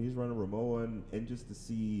something, and he's running Rimowa, and just to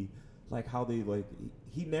see. Like how they like,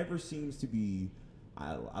 he never seems to be,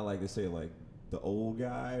 I like to say like the old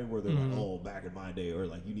guy where they're like, oh, back in my day, or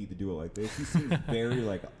like you need to do it like this. He seems very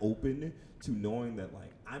like open to knowing that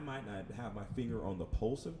like I might not have my finger on the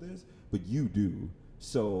pulse of this, but you do.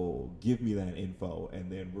 So give me that info,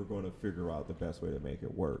 and then we're going to figure out the best way to make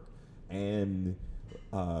it work. And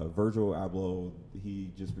Virgil Abloh,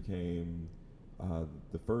 he just became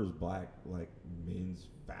the first black like men's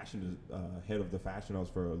fashion head of the fashion house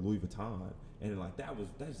for Louis Vuitton, and like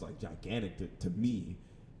that's like gigantic to me.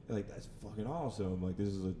 Like that's fucking awesome. Like this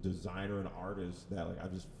is a designer and artist that like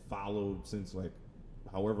I've just followed since like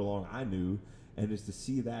however long I knew, and just to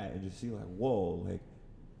see that and just see like whoa, like,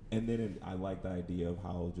 and then I like the idea of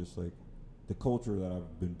how just like the culture that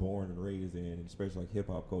I've been born and raised in, and especially like hip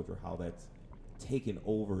hop culture, how that's taken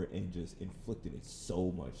over and just inflicted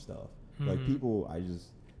so much stuff. Like people,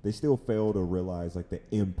 they still fail to realize like the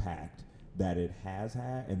impact that it has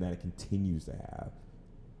had and that it continues to have.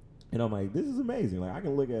 And I'm like, this is amazing. Like I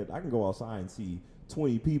can go outside and see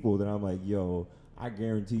 20 people that I'm like, yo, I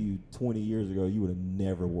guarantee you 20 years ago you would have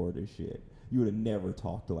never wore this shit. You would have never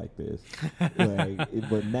talked like this.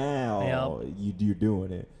 But now you're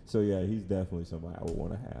doing it. So yeah, he's definitely somebody I would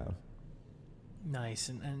want to have. Nice.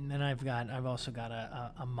 And then I've also got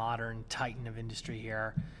a modern titan of industry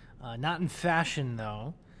here. Not in fashion,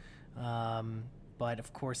 though, but,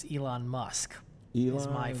 of course, Elon Musk is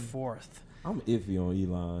my 4th. I'm iffy on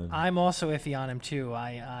Elon. I'm also iffy on him, too.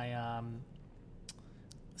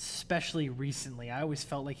 Especially recently. I always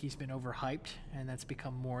felt like he's been overhyped, and that's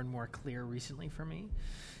become more and more clear recently for me.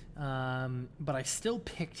 But I still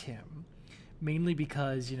picked him mainly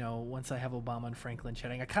because, once I have Obama and Franklin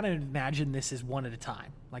chatting, I kind of imagine this as one at a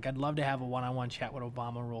time. Like, I'd love to have a one-on-one chat with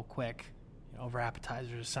Obama real quick, over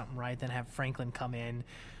appetizers or something, right? Then have Franklin come in.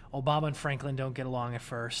 Obama and Franklin don't get along at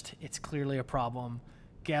first. It's clearly a problem.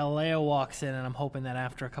 Galileo walks in, and I'm hoping that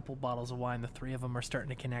after a couple bottles of wine, the three of them are starting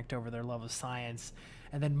to connect over their love of science.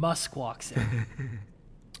 And then Musk walks in.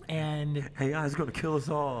 And AI going to kill us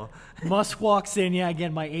all. Musk walks in,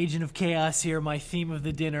 again, my agent of chaos here, my theme of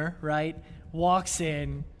the dinner, right? Walks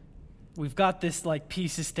in. We've got this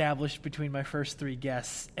piece established between my first three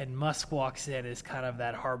guests, and Musk walks in as kind of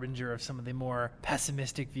that harbinger of some of the more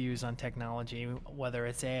pessimistic views on technology, whether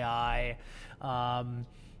it's AI.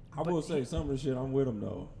 I will say some of the shit I'm with him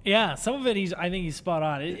though. Yeah, some of it I think he's spot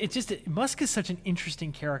on. Musk is such an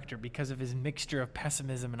interesting character because of his mixture of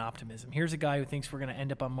pessimism and optimism. Here's a guy who thinks we're going to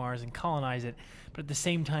end up on Mars and colonize it, but at the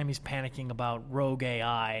same time he's panicking about rogue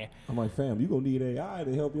AI. I'm like, fam, you gonna need AI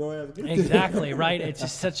to help your ass get there. Exactly, right? It's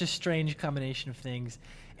just such a strange combination of things,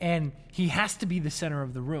 and he has to be the center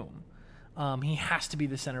of the room. He has to be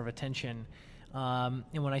the center of attention. And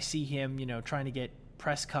when I see him, trying to get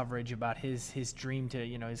press coverage about his dream to,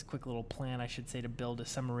 his quick little plan, I should say, to build a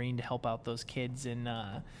submarine to help out those kids who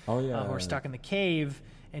are stuck in the cave.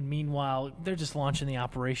 And meanwhile, they're just launching the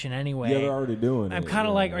operation anyway. Yeah, they're already doing it. I'm kind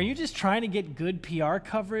of like, are you just trying to get good PR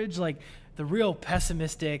coverage? Like, the real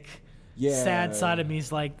pessimistic, sad side of me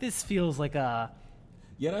is like, this feels like an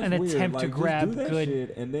weird. attempt to grab do that good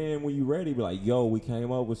shit, and then when you're ready, be like, yo, we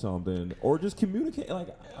came up with something. Or just communicate.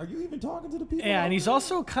 Like, are you even talking to the people? Yeah, and he's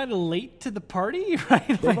also kind of late to the party, right?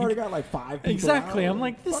 They've already got 5 people Exactly. out. I'm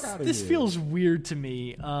like, this feels weird to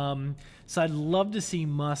me. So I'd love to see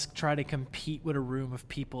Musk try to compete with a room of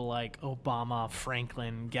people like Obama,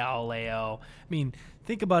 Franklin, Galileo. I mean,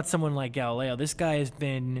 think about someone like Galileo. This guy has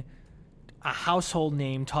been a household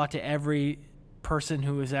name, taught to every person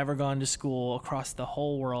who has ever gone to school across the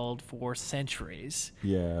whole world for centuries.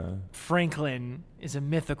 Yeah. Franklin is a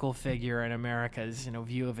mythical figure in America's,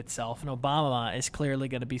 view of itself, and Obama is clearly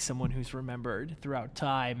going to be someone who's remembered throughout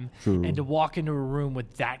time. True. And to walk into a room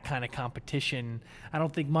with that kind of competition, I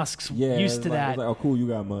don't think Musk's used to that. It's like, oh, cool, you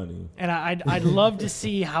got money. And I'd love to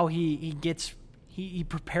see how he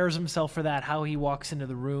prepares himself for that, how he walks into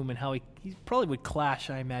the room, and how he probably would clash,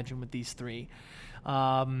 I imagine, with these three.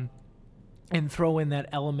 And throw in that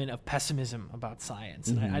element of pessimism about science.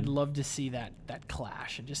 And I'd love to see that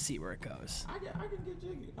clash and just see where it goes. I can get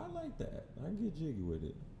jiggy. I like that. I can get jiggy with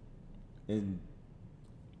it. And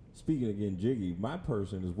speaking of getting jiggy, my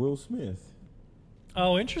person is Will Smith.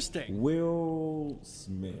 Oh, interesting. Will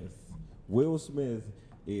Smith. Will Smith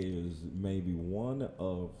is maybe one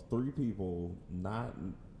of 3 people, not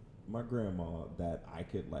my grandma, that I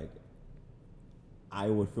could I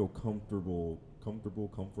would feel comfortable,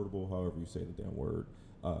 however you say the damn word,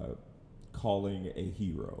 calling a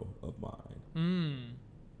hero of mine.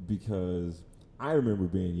 Because I remember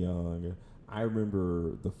being young. I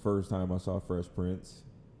remember the first time I saw Fresh Prince,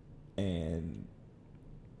 and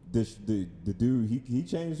the dude, he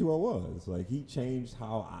changed who I was. Like, he changed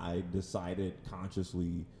how I decided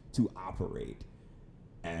consciously to operate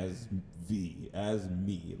as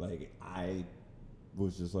me. Like, I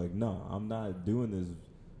was just like, no, I'm not doing this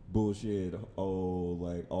bullshit. I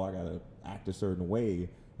gotta act a certain way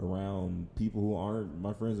around people who aren't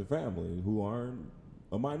my friends and family, who aren't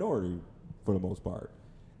a minority for the most part.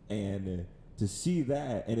 And to see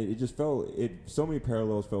that, and it just felt, so many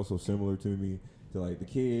parallels felt so similar to me, to the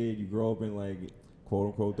kid, you grow up in quote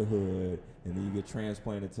unquote the hood, and then you get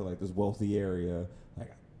transplanted to this wealthy area,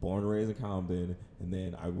 born and raised in Compton, and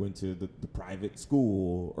then I went to the private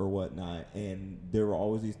school or whatnot, and there were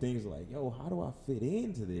always these things yo, how do I fit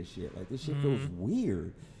into this shit? This shit feels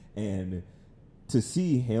weird. And to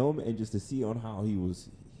see him, and just to see on how he was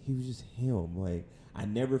just him. I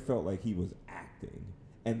never felt like he was acting.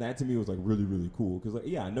 And that to me was really, really cool. Because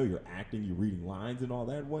I know you're acting, you're reading lines and all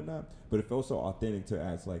that and whatnot, but it felt so authentic to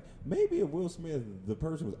ask, maybe if Will Smith, the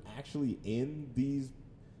person, was actually in these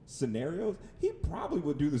scenarios, he probably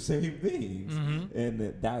would do the same things.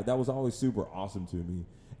 And that was always super awesome to me.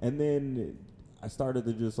 And then I started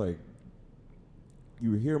to just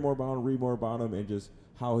you hear more about him, read more about him, and just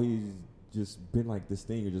how he's just been this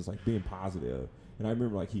thing of just being positive. And I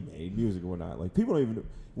remember he made music or whatnot. People don't even know.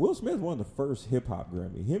 Will Smith won the first hip hop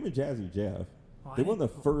Grammy. Him and Jazzy Jeff. They won the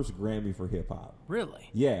first Grammy for hip hop. Really?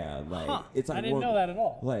 Yeah, it's I didn't know that at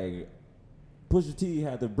all. Pusha T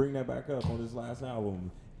had to bring that back up on his last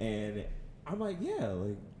album. And I'm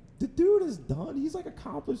the dude is done. He's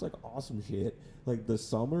accomplished awesome shit. The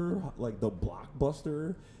Summer, the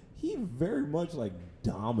Blockbuster. he very much like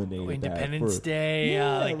dominated Independence that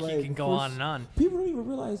Day. like you can go on and on. People don't even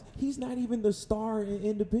realize he's not even the star in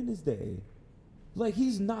Independence Day. Like,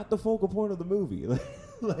 he's not the focal point of the movie.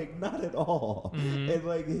 Like not at all. And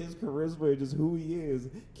like his charisma and just who he is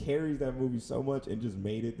carries that movie so much and just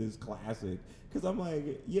made it this classic. Because I'm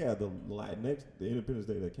like, yeah, the Independence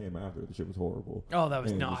Day that came after, the shit was horrible. Oh, that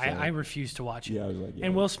was I refused to watch it. Yeah, I was like, yeah.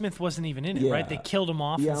 And Will Smith wasn't even in it, right? They killed him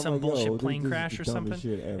off in some bullshit plane crash or something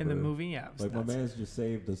in the movie. Yeah, it was like nuts. my man's just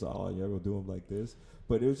saved us all. And you're gonna do him like this.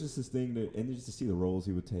 But it was just this thing that, and just to see the roles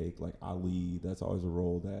he would take, like Ali, that's always a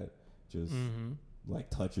role that just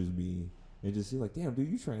like touches me. And just see like, damn, dude,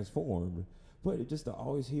 you transformed. But it just to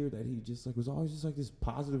always hear that he just like was always just like this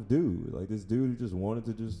positive dude. Like this dude who just wanted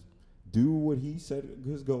to just do what he set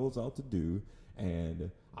his goals out to do. And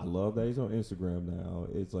I love that he's on Instagram now.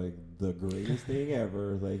 It's like the greatest thing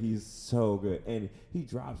ever. Like he's so good. And he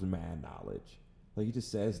drops mad knowledge. Like he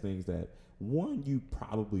just says things that, one, you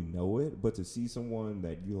probably know it, but to see someone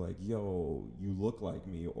that you're like, yo, you look like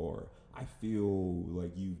me, or I feel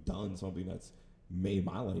like you've done something that's made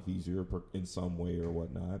my life easier in some way or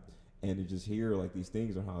whatnot, and to just hear like these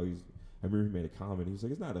things on how I remember he made a comment. He was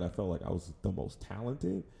like, it's not that I felt like I was the most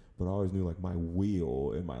talented, but I always knew like my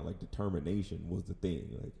will and my like determination was the thing.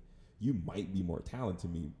 Like you might be more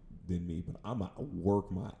talented than me, but I'm gonna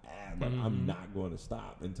work my ass. Like I'm not going to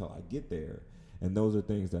stop until I get there. And those are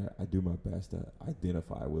things that I do my best to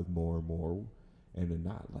identify with more and more, and to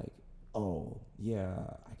not like, oh yeah,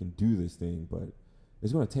 I can do this thing, but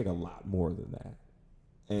it's going to take a lot more than that.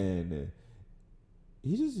 And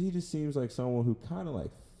he just seems like someone who kind of like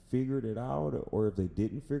figured it out, or if they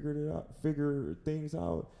didn't figure things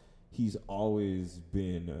out, he's always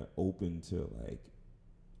been open to like,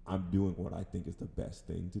 I'm doing what I think is the best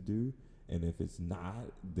thing to do, and if it's not,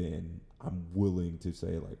 then I'm willing to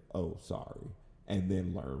say like, oh, sorry, and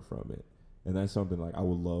then learn from it. And that's something like I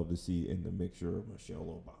would love to see in the mixture of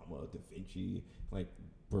Michelle Obama, Da Vinci, like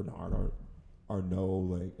Bernard Arnault,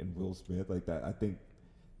 like, and Will Smith, like that. I think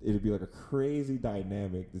it'd be like a crazy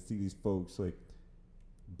dynamic to see these folks like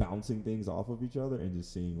bouncing things off of each other and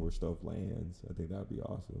just seeing where stuff lands. I think that'd be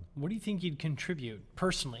awesome. What do you think you'd contribute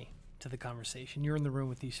personally to the conversation? You're in the room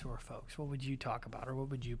with these four folks. What would you talk about, or what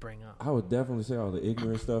would you bring up? I would definitely say all the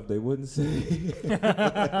ignorant stuff they wouldn't say.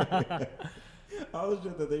 All the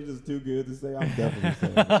shit that they just too good to say, I'm definitely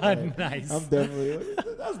saying. Like, nice. I'm definitely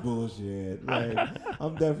like, that's bullshit. Like,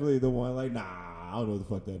 I'm definitely the one like, nah, I don't know what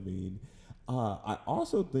the fuck that mean. I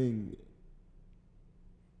also think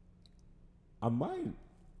I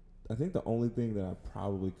think the only thing that I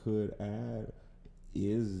probably could add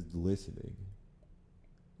is listening.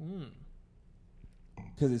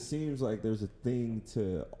 Because it seems like there's a thing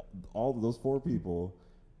to all of those four people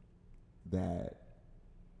that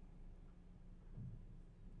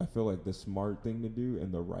I feel like the smart thing to do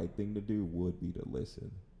and the right thing to do would be to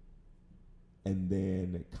listen. And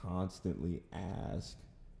then constantly ask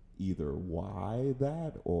either why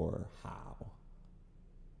that or how.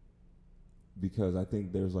 Because I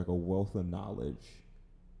think there's like a wealth of knowledge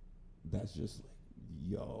that's just like,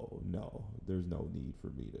 yo, no, there's no need for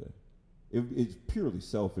me to. It's purely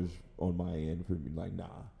selfish on my end for me. Like, nah,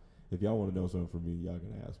 if y'all want to know something from me, y'all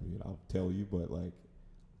can ask me and I'll tell you. But like,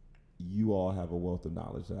 you all have a wealth of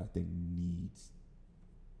knowledge that I think needs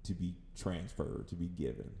to be transferred, to be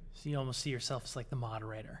given. So you almost see yourself as like the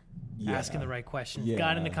moderator, asking the right questions,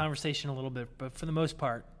 guiding the conversation a little bit, but for the most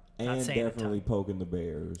part, not and saying definitely poking the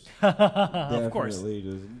bears. Of course.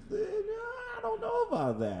 Just, I don't know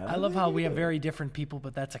about that. I love how we have very different people,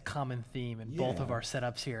 but that's a common theme in both of our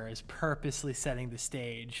setups here, is purposely setting the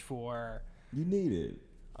stage for... You need it.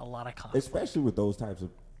 A lot of conflict. Especially with those types of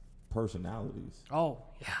personalities. Oh,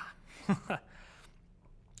 yeah.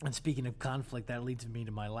 And speaking of conflict, that leads me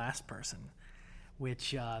to my last person,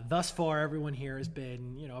 which thus far everyone here has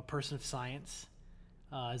been, a person of science,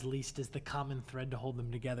 at least as the common thread to hold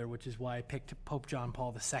them together, which is why I picked Pope John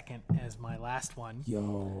Paul II as my last one.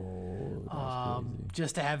 Yo, that's crazy.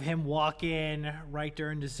 Just to have him walk in right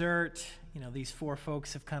during dessert. These four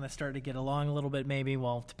folks have kind of started to get along a little bit, maybe.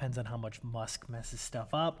 Well, it depends on how much Musk messes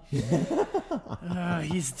stuff up.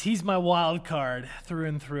 He's my wild card through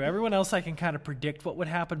and through. Everyone else I can kind of predict what would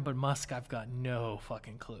happen, but Musk, I've got no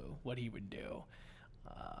fucking clue what he would do.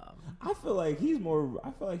 I feel like he's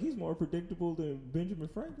more predictable than Benjamin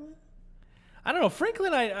Franklin. I don't know.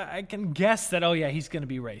 Franklin, I can guess that, he's going to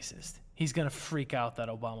be racist. He's going to freak out that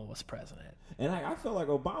Obama was president. And I feel like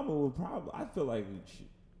Obama would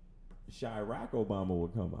Chirac Obama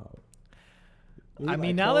would come out.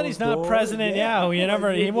 Now that he's not president,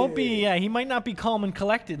 he won't be. He might not be calm and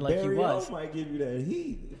collected like he was. Might give you that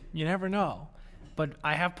heat. You never know. But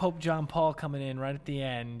I have Pope John Paul coming in right at the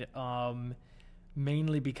end,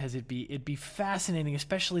 mainly because it'd be fascinating,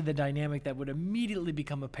 especially the dynamic that would immediately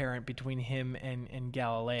become apparent between him and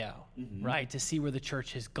Galileo, right? To see where the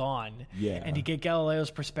church has gone, and to get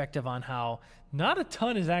Galileo's perspective on how not a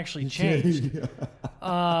ton has actually changed.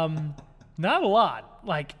 Not a lot,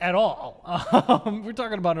 like, at all. We're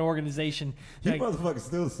talking about an organization. You motherfuckers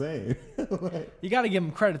still the same. You got to give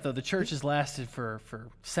them credit, though. The church has lasted for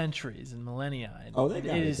centuries and millennia. And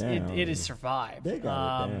it has survived. They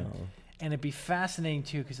got it down. And it'd be fascinating,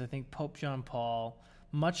 too, because I think Pope John Paul,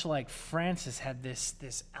 much like Francis, had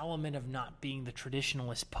this element of not being the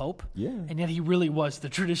traditionalist pope. Yeah. And yet he really was the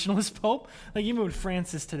traditionalist pope. Like, even with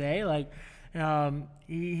Francis today, like,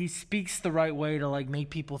 he speaks the right way to, like, make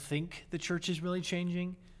people think the church is really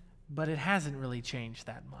changing, but it hasn't really changed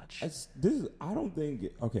that much. I don't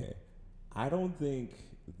think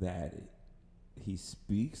that he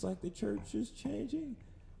speaks like the church is changing.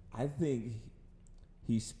 I think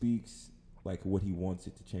he speaks like what he wants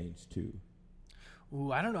it to change too.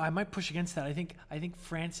 Ooh, I don't know. I might push against that. I think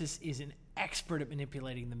Francis is an expert at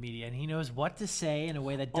manipulating the media, and he knows what to say in a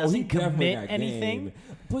way that doesn't commit anything. Game.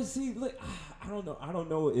 But see, look, I don't know. I don't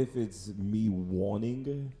know if it's me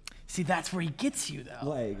wanting. See, that's where he gets you, though.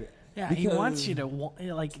 Like, yeah, he wants you to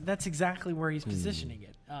like. That's exactly where he's positioning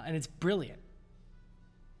it, and it's brilliant.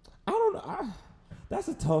 I don't know. That's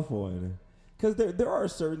a tough one, because there are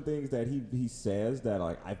certain things that he says that,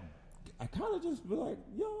 like, I kind of just be like,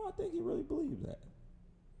 yo, I think he really believes that.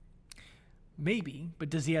 Maybe, but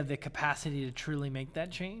does he have the capacity to truly make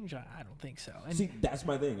that change? I don't think so. And see, that's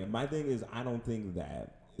my thing. And my thing is, I don't think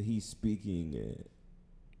that he's speaking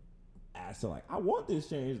as to, like, I want this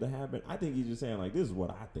change to happen. I think he's just saying, like, this is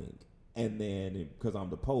what I think. And then, because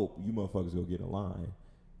I'm the Pope, you motherfuckers go get in line.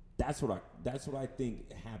 That's what I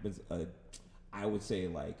think happens. I would say,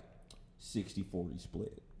 like, 60-40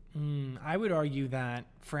 split. I would argue that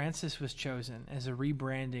Francis was chosen as a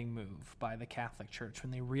rebranding move by the Catholic Church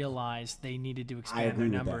when they realized they needed to expand their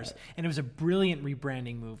numbers. And it was a brilliant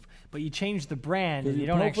rebranding move. But you change the brand, and you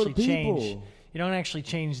don't actually change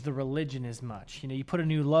the religion as much. You know, you put a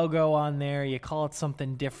new logo on there, you call it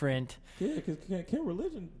something different. Yeah, because can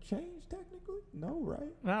religion change technically? No,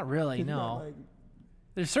 right? Not really, no.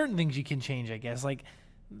 There's certain things you can change, I guess. Like,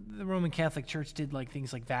 the Roman Catholic Church did, like,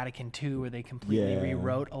 things like Vatican II, where they completely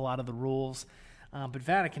rewrote a lot of the rules. But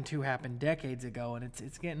Vatican II happened decades ago, and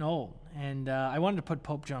it's getting old. And I wanted to put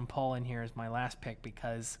Pope John Paul in here as my last pick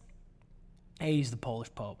because, A, he's the Polish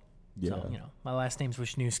Pope. Yeah. So, my last name's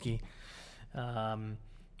Wisniewski.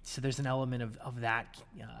 So there's an element of that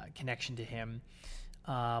connection to him.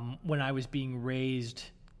 When I was being raised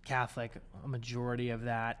Catholic, a majority of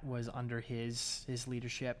that was under his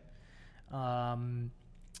leadership.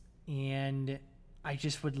 And I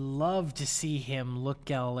just would love to see him look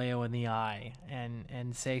Galileo in the eye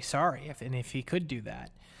and say sorry if he could do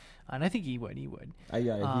that. And I think he would. He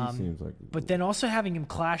seems like. But then also having him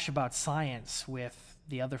clash about science with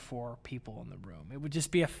the other four people in the room, it would just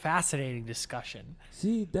be a fascinating discussion.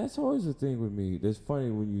 See, that's always the thing with me. It's funny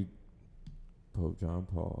when you Pope John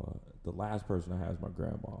Paul. The last person I had is my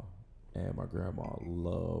grandma, and my grandma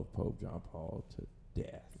loved Pope John Paul to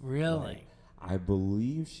death. Really. Like, I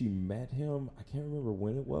believe she met him. I can't remember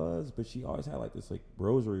when it was, but she always had, like, this, like,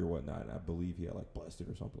 rosary or whatnot, and I believe he had, like, blessed it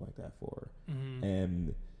or something like that for her. Mm-hmm.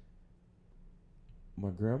 And my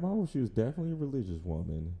grandma, she was definitely a religious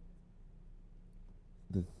woman.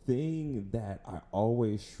 The thing that I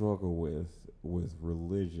always struggle with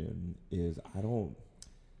religion is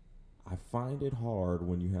I find it hard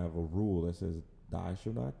when you have a rule that says, "Thou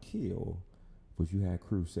shalt not kill," but you had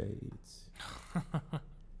crusades.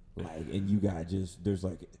 Like, and you got there's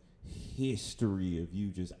like history of you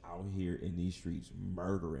just out here in these streets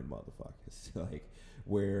murdering motherfuckers. Like,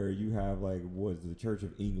 where you have, like, was the Church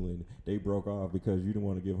of England, they broke off because you didn't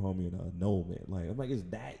want to give homie an annulment. Like, I'm like, is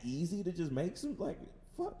that easy to just make some, like,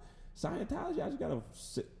 fuck Scientology? I just gotta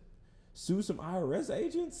sue some IRS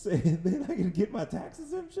agents and then I can get my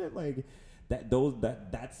taxes and shit. Like,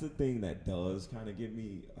 that's the thing that does kind of get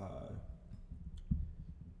me,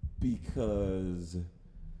 because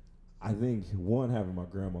I think, one, having my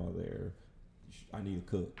grandma there, I need a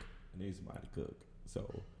cook. I need somebody to cook.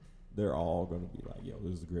 So they're all going to be like, yo,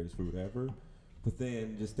 this is the greatest food ever. But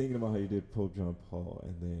then just thinking about how you did Pope John Paul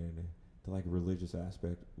and then the, like, religious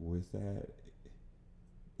aspect with that,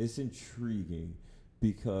 it's intriguing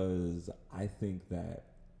because I think that,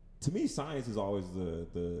 to me, science is always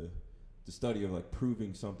the study of, like,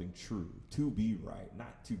 proving something true, to be right,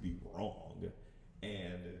 not to be wrong.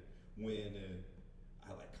 And when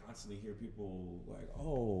I, like, constantly hear people like,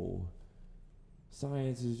 oh,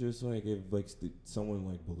 science is just like if like someone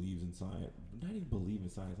like believes in science, not even believe in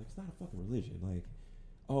science. Like it's not a fucking religion. Like,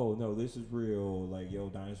 oh no, this is real. Like, yo,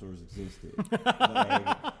 dinosaurs existed.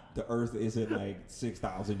 Like, the Earth isn't like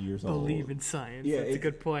 6,000 years old. Believe in science. Yeah, That's a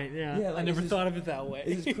good point. Yeah, like, I never thought of it that way.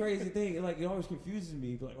 It's a crazy thing. Like, it always confuses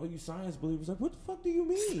me. Like, oh, you science believers. Like, what the fuck do you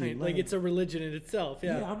mean? Right. Like it's a religion in itself.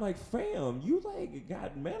 Yeah. Yeah, I'm like, fam, you like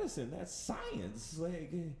got medicine. That's science.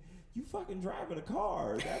 Like, you fucking driving a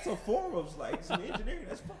car. That's a form of like some engineering.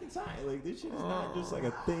 That's fucking science. Like, this shit is not just like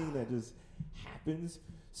a thing that just happens.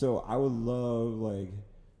 So I would love like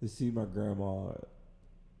to see my grandma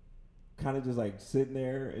kind of just like sitting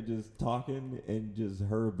there and just talking, and just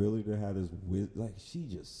her ability to have this like she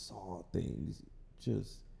just saw things.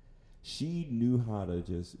 Just she knew how to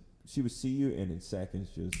just she would see you and in seconds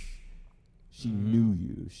just she knew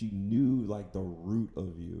you. She knew like the root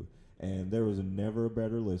of you, and there was never a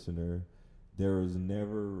better listener. There was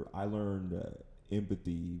never I learned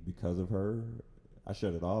empathy because of her. I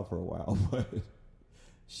shut it off for a while, but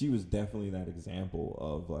she was definitely that example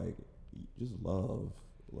of like just love.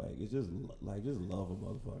 Like it's just love a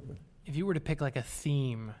motherfucker. If you were to pick like a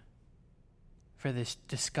theme for this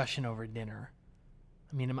discussion over dinner,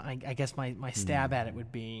 I mean, I guess my stab at it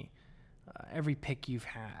would be every pick you've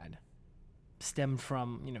had stemmed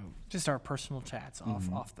from, you know, just our personal chats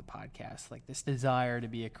off the podcast, like this desire to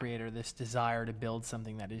be a creator, this desire to build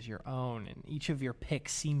something that is your own, and each of your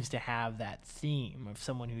picks seems to have that theme of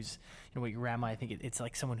someone who's, you know, what your grandma, I think it's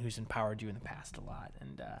like someone who's empowered you in the past a lot,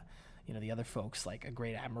 and you know, the other folks like a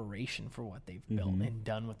great admiration for what they've built and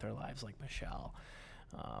done with their lives, like Michelle.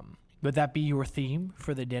 Would that be your theme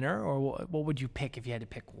for the dinner, or what would you pick if you had to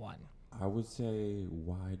pick one? I would say,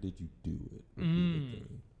 why did you do it? Would be the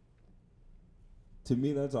thing. To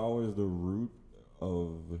me, that's always the root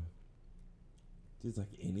of just like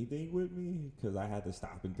anything with me, because I had to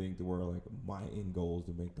stop and think to where like my end goal is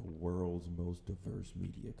to make the world's most diverse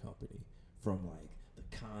media company, from like the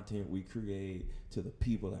content we create to the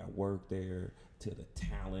people that work there to the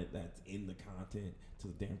talent that's in the content to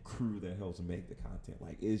the damn crew that helps make the content.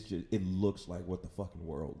 Like it's just, it looks like what the fucking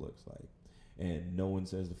world looks like, and no one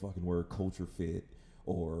says the fucking word culture fit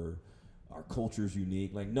or our culture is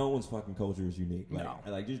unique. Like no one's fucking culture is unique. Like, no.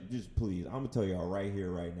 Like just please, I'm gonna tell y'all right here,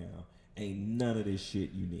 right now, ain't none of this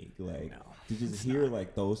shit unique. Like to just hear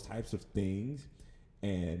like those types of things,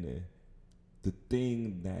 and the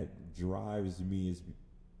thing that drives me is,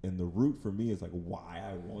 and the root for me is like why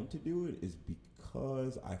I want to do it is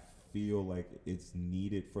because I feel like it's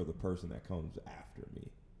needed for the person that comes after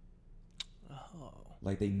me. Oh,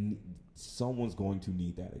 like someone's going to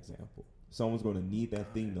need that example. Someone's going to need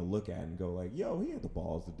that thing to look at and go like, yo, he had the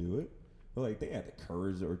balls to do it. But like they had the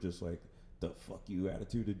courage or just like the fuck you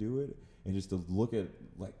attitude to do it. And just to look at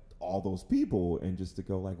like all those people and just to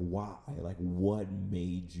go like, why? Like what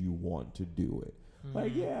made you want to do it?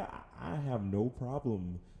 Like, yeah, I have no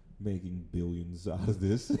problem making billions out of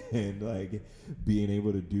this and like being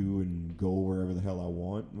able to do and go wherever the hell I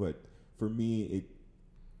want. But for me,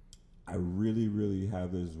 I really, really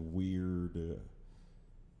have this weird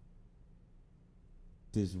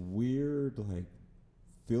like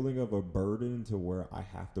feeling of a burden to where I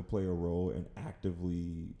have to play a role in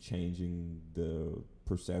actively changing the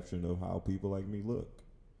perception of how people like me look.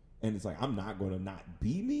 And it's like, I'm not going to not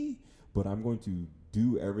be me, but I'm going to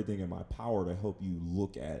do everything in my power to help you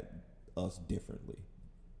look at us differently.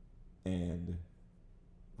 And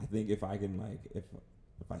I think if I can like,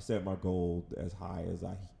 if I set my goal as high as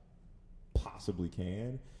I possibly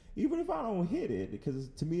can, even if I don't hit it, because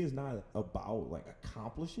to me it's not about like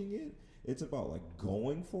accomplishing it, it's about like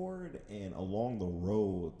going for it, and along the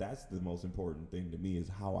road, that's the most important thing to me, is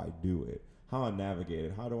how I do it, how I navigate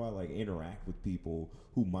it, how do I like interact with people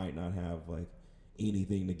who might not have like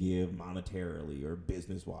anything to give monetarily or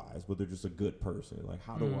business wise, but they're just a good person. Like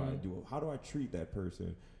how do I do it? How do I treat that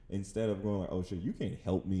person instead of going like, oh shit, you can't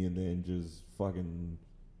help me, and then just fucking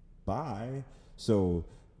bye. So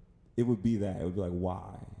it would be that. It would be like,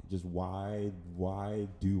 why? Just why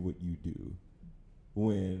do what you do?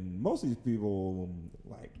 When most of these people,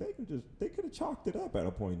 like, they could have chalked it up at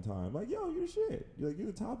a point in time. Like, yo, you're shit. You're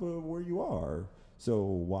the top of where you are. So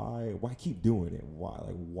why keep doing it?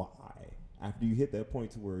 Why? After you hit that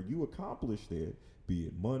point to where you accomplished it, be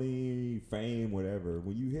it money, fame, whatever,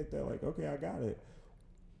 when you hit that, like, okay, I got it,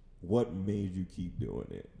 what made you keep doing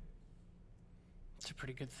it? it's a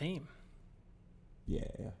pretty good theme. Yeah.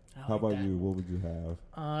 How about you? What would you have?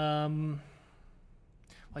 Well,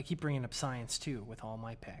 I keep bringing up science too with all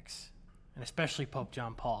my picks, and especially Pope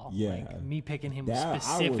John Paul. Yeah, like me picking him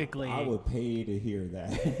specifically. I would pay to hear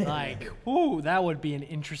that. Like, whoo, that would be an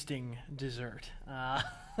interesting dessert.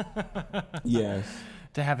 Yes.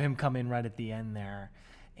 To have him come in right at the end there.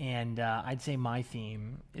 And I'd say my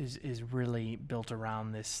theme is really built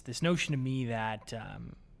around this notion to me that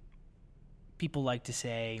people like to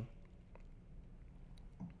say,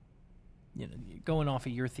 you know, going off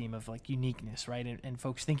of your theme of like uniqueness, right? And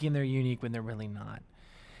folks thinking they're unique when they're really not.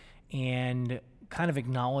 And kind of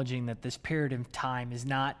acknowledging that this period of time is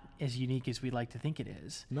not as unique as we like to think it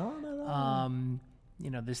is. No. You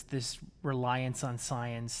know, this reliance on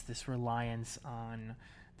science, this reliance on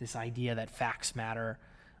this idea that facts matter.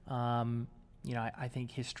 You know, I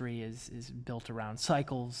think history is built around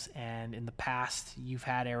cycles, and in the past, you've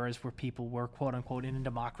had eras where people were, quote unquote, in a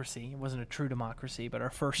democracy. It wasn't a true democracy, but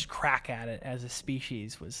our first crack at it as a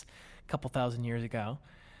species was a couple thousand years ago,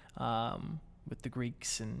 with the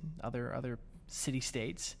Greeks and other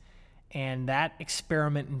city-states. And that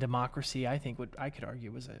experiment in democracy, I think, I could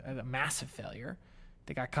argue, was a massive failure.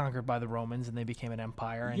 They got conquered by the Romans, and they became an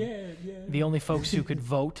empire. And Yeah. the only folks who could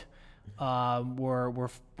vote were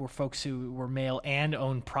folks who were male and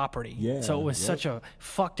owned property. Yeah, so it was such a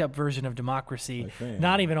fucked up version of democracy.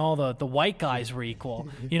 Not even all the white guys were equal.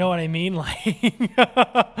 You know what I mean? Like,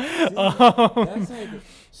 That's like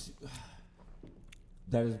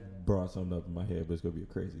that just brought something up in my head, but it's gonna be a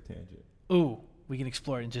crazy tangent. Ooh, we can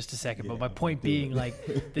explore it in just a second. Yeah, but my point being,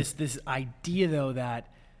 like, this idea though that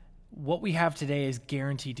what we have today is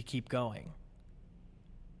guaranteed to keep going.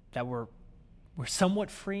 That we're somewhat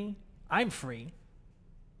free. I'm free.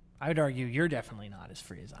 I would argue you're definitely not as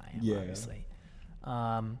free as I am, obviously.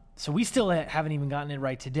 So we still haven't even gotten it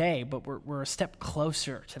right today, but we're a step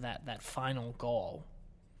closer to that final goal.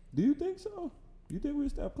 Do you think so? You think we're a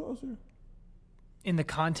step closer? In the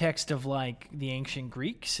context of like the ancient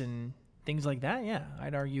Greeks and things like that, yeah,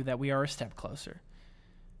 I'd argue that we are a step closer.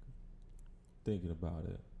 Thinking about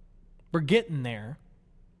it. We're getting there.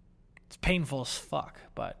 It's painful as fuck,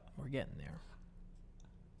 but we're getting there.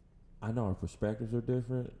 I know our perspectives are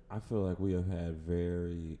different. I feel like we have had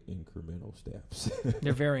very incremental steps.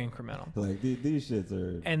 They're very incremental. Like these shits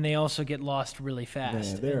are, and they also get lost really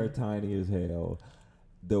fast. man, they're tiny as hell.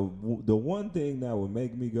 The one thing that would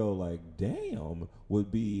make me go like, damn,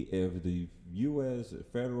 would be if the U.S.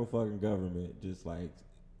 federal fucking government just like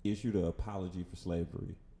issued an apology for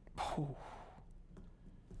slavery.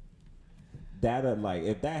 That like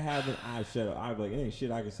if that happened, I'd shut up. I'd be like, ain't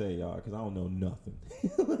shit I can say, y'all, because I don't know nothing.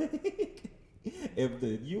 Like, if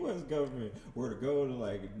the U.S. government were to go to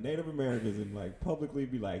like Native Americans and like publicly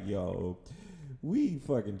be like, yo, we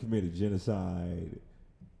fucking committed genocide.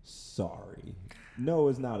 Sorry. No,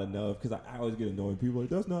 it's not enough, because I always get annoyed. People are like,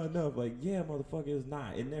 that's not enough. Like, yeah, motherfucker, it's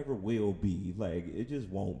not. It never will be. Like, it just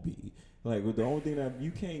won't be. Like, the only thing that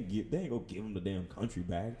you can't get, they ain't gonna give them the damn country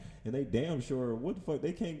back. And they damn sure, what the fuck, they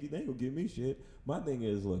ain't gonna give me shit. My thing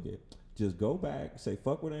is, look it, just go back, say,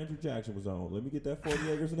 fuck what Andrew Jackson was on. Let me get that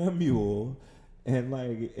 40 acres and that mule. And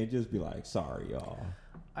like, and just be like, sorry, y'all.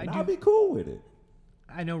 I'll be cool with it.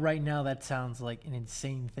 I know right now that sounds like an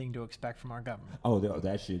insane thing to expect from our government. Oh,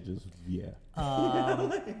 that shit just, yeah.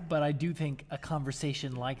 But I do think a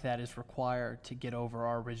conversation like that is required to get over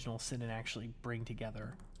our original sin and actually bring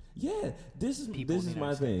together. Yeah, this is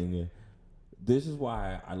my thing. This is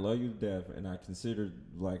why I love you to death, and I consider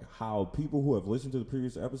like how people who have listened to the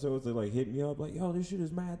previous episodes, they like hit me up like, yo, this shit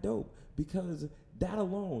is mad dope, because that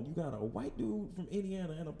alone, you got a white dude from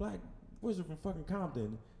Indiana and a black wizard from fucking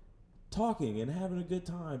Compton talking and having a good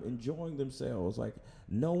time, enjoying themselves. Like,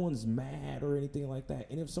 no one's mad or anything like that.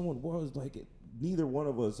 And if someone was, like, neither one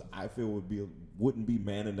of us, I feel, wouldn't be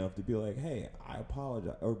man enough to be like, hey, I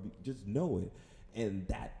apologize, or just know it. And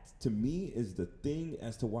that, to me, is the thing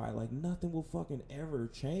as to why, like, nothing will fucking ever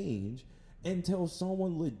change until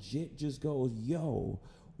someone legit just goes, yo,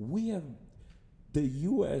 the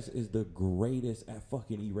U.S. is the greatest at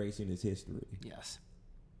fucking erasing its history. Yes.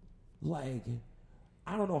 Like,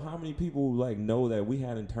 I don't know how many people like know that we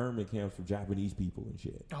had internment camps for Japanese people and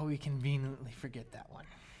shit. Oh, we conveniently forget that one.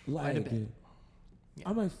 Like, quite a bit. Yeah.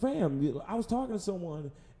 I'm like, fam, I was talking to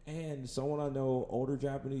someone, and someone I know, older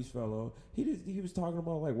Japanese fellow, he was talking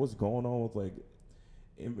about like what's going on with like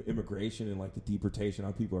immigration and like the deportation,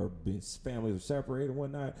 how people families are separated and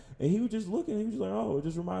whatnot. And he was just looking, he was like, oh, it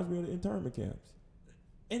just reminds me of the internment camps.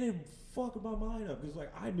 And it fucked my mind up, because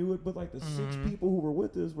like I knew it, but like the six people who were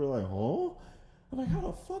with us were like, huh? I'm like, how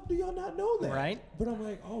the fuck do y'all not know that? Right. But I'm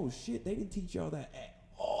like, oh shit, they didn't teach y'all that at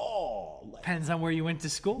all. Like, depends on where you went to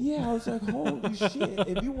school. Yeah, I was like, holy shit.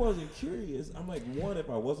 If you wasn't curious, I'm like, one, if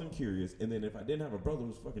I wasn't curious, and then if I didn't have a brother who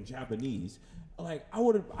was fucking Japanese, like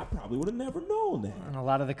I probably would have never known that. And a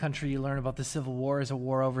lot of the country you learn about the Civil War is a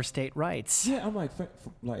war over state rights. Yeah, I'm like,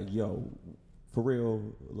 yo, for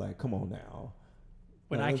real, like, come on now.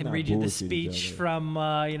 when Like, I let's can not read you the bullshit each speech other. from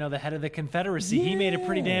the head of the Confederacy. He made it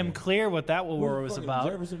pretty damn clear what that war was fucking about.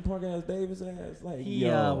 Jefferson punk ass Davis ass. Like, He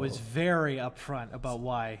yo. was very upfront about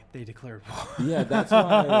why they declared war. Yeah, that's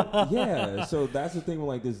why. Yeah, so that's the thing with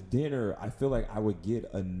like this dinner. I feel like I would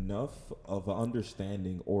get enough of an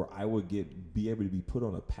understanding, or I would be able to be put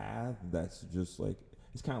on a path that's just like,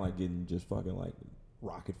 it's kind of like getting just fucking like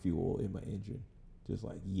rocket fuel in my engine. Just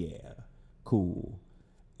like, yeah, cool.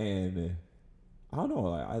 And I don't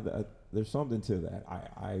know. I there's something to that.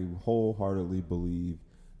 I wholeheartedly believe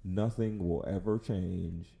nothing will ever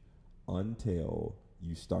change until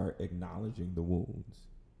you start acknowledging the wounds.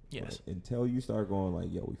 Yes. Like, until you start going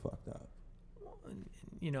like, yo, we fucked up.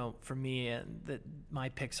 You know, for me, my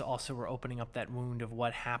picks also were opening up that wound of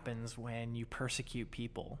what happens when you persecute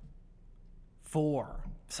people for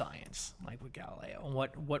science, like with Galileo, and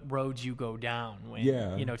what roads you go down. When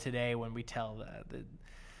you know, today when we tell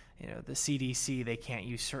the CDC they can't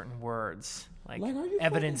use certain words like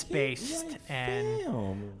evidence-based, like,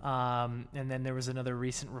 and then there was another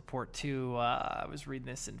recent report too. I was reading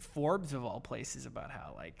this in Forbes of all places about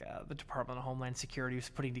how like the Department of Homeland Security was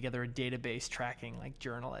putting together a database tracking like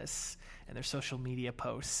journalists and their social media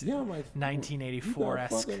posts. Yeah, I'm like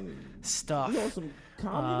 1984-esque stuff. You know, some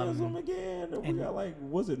communism again? Or we got like,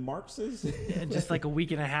 was it Marxist? And just like a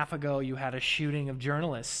week and a half ago, you had a shooting of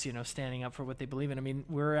journalists, you know, standing up for what they believe in. I mean,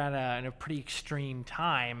 we're at in a pretty extreme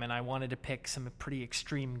time, and I wanted to pick some pretty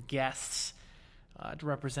extreme guests to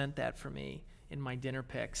represent that for me in my dinner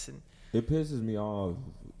picks. And it pisses me off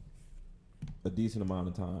a decent amount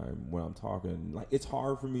of time when I'm talking. Like, it's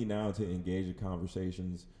hard for me now to engage in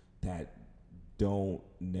conversations that don't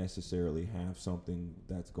necessarily have something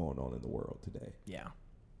that's going on in the world today. Yeah.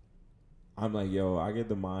 I'm like, yo, I get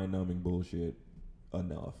the mind-numbing bullshit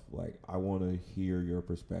enough. Like, I want to hear your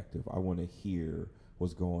perspective. I want to hear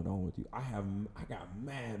what's going on with you. I got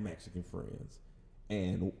mad Mexican friends.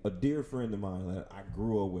 And a dear friend of mine that I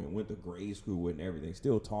grew up with, went to grade school with and everything,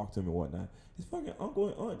 still talk to him and whatnot. His fucking uncle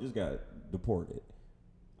and aunt just got deported.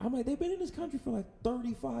 I'm like, they've been in this country for like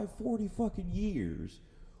 35, 40 fucking years.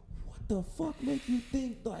 What the fuck make you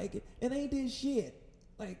think, like, it ain't this shit?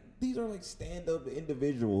 Like, these are like stand-up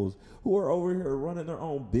individuals who are over here running their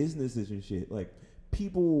own businesses and shit. Like,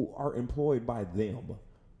 people are employed by them.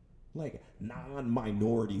 Like,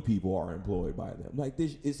 non-minority people are employed by them. Like,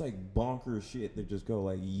 this, it's like bonkers shit that just go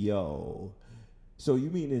like, yo. So you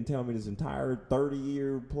mean to tell me this entire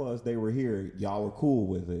 30-year plus they were here, y'all were cool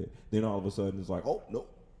with it. Then all of a sudden it's like, oh, no,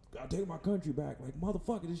 gotta take my country back. Like,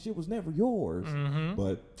 motherfucker, this shit was never yours. Mm-hmm.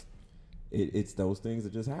 But it's those things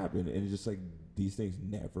that just happen. And it's just like, these things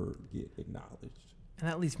never get acknowledged. And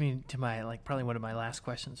that leads me to my, like, probably one of my last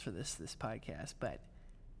questions for this podcast. But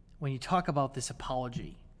when you talk about this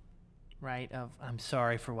apology, right, of I'm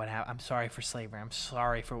sorry for what happened, I'm sorry for slavery, I'm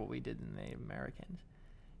sorry for what we did to the Native Americans.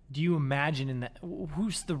 Do you imagine in that,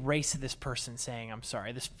 who's the race of this person saying I'm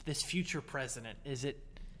sorry? This future president, is it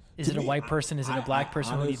a white person? Is it a black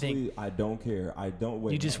person? Honestly, what do you think? I don't care. I don't.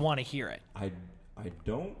 Wait, you just want to hear it. I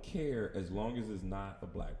don't care as long as it's not a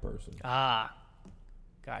black person. Ah,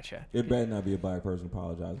 gotcha. It better not be a black person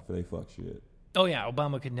apologizing for they fuck shit. Oh yeah,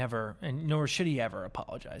 Obama could never, and nor should he ever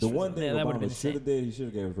apologize. The one thing that Obama should have did, he should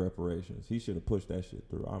have gave us reparations. He should have pushed that shit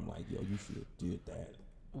through. I'm like, yo, you should have did that.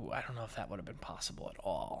 Ooh, I don't know if that would have been possible at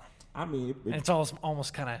all. I mean, it's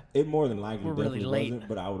almost kind of. It more than likely definitely really late. wasn't.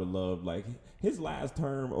 But I would have loved, like, his last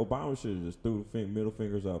term. Obama should have just threw middle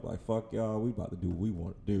fingers up, like, fuck y'all, we about to do what we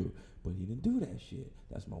want to do. But he didn't do that shit.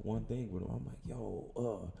 That's my one thing with him. I'm like,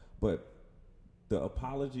 yo, But the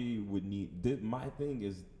apology would need. My thing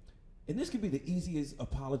is, and this could be the easiest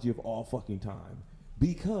apology of all fucking time,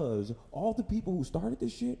 because all the people who started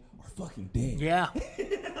this shit are fucking dead. Yeah,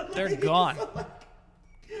 they're gone.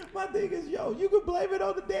 My thing is, yo, you can blame it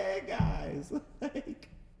on the dead guys. Like,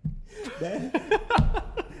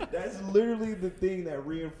 that's literally the thing that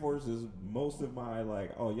reinforces most of my,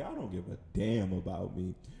 like, oh, y'all don't give a damn about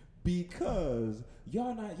me, because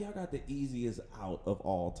y'all got the easiest out of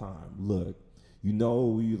all time. Look, you know,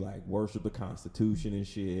 we like worship the Constitution and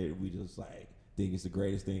shit. We just like think it's the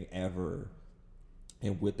greatest thing ever.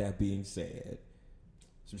 And with that being said,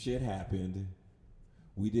 some shit happened.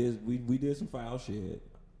 We did some foul shit.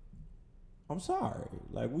 I'm sorry.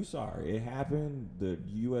 Like, we sorry. It happened. The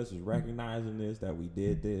U.S. is recognizing this, that we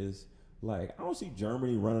did this. Like, I don't see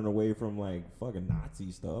Germany running away from, like, fucking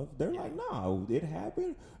Nazi stuff. They're like, nah, it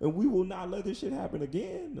happened, and we will not let this shit happen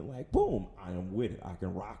again. And like, boom, I am with it. I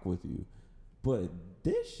can rock with you. But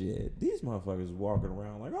this shit, these motherfuckers walking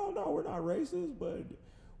around like, oh, no, we're not racist, but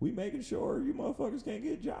we making sure you motherfuckers can't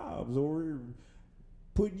get jobs, or we're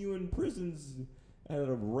putting you in prisons at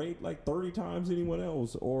a rate like 30 times anyone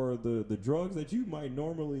else, or the drugs that you might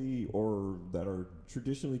normally or that are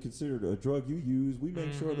traditionally considered a drug you use, we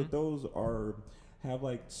make sure that those have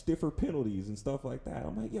like stiffer penalties and stuff like that.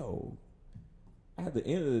 I'm like, yo, at the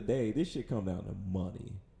end of the day, this shit come down to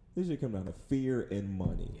money. This shit come down to fear and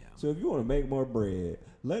money. Yeah. So if you want to make more bread,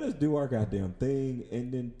 let us do our goddamn thing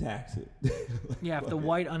and then tax it. Yeah, if the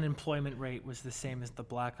white unemployment rate was the same as the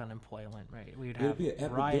black unemployment rate, we would have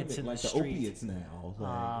riots in like the the streets. opiates now.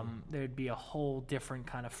 Like, there'd be a whole different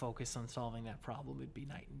kind of focus on solving that problem. It'd be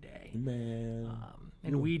night and day. Man.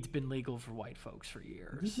 And weed's been legal for white folks for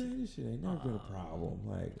years. Man, this shit ain't never been a problem.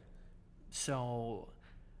 Like, so,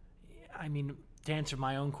 I mean, to answer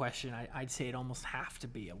my own question, I'd say it almost have to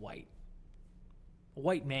be a white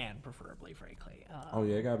man, preferably, frankly. oh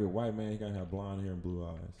yeah, it gotta be a white man. He gotta have blonde hair and blue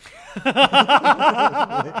eyes.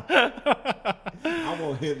 I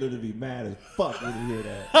want Hitler to be mad as fuck when he hear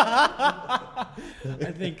that.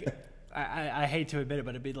 I think I hate to admit it,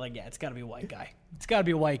 but it'd be like, yeah, it's gotta be a white guy. It's gotta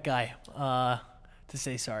be a white guy to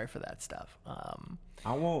say sorry for that stuff.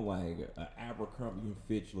 I want like an Abercrombie and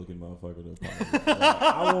Fitch looking motherfucker to apologize. Like,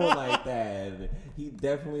 I want like that. He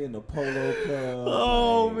definitely in the polo club.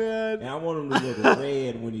 Oh like, man! And I want him to look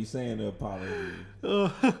red when he's saying the apology.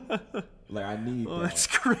 Like I need that. That's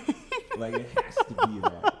great. Like it has to be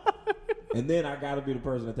that. And then I gotta be the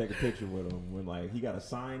person to take a picture with him when like he gotta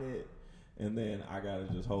sign it, and then I gotta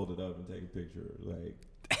just hold it up and take a picture. Like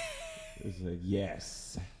it's like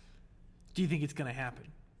yes. Do you think it's gonna happen?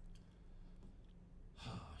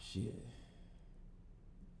 Shit.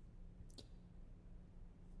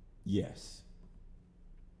 Yes.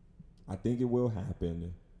 I think it will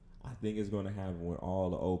happen. I think it's going to happen when all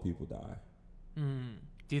the old people die.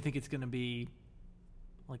 Do you think it's going to be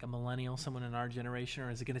like a millennial, someone in our generation,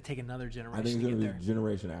 or is it going to take another generation I think it's to going get to be there? the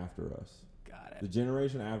generation after us. Got it. The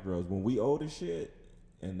generation after us, when we old as shit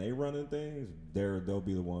and they running things, they'll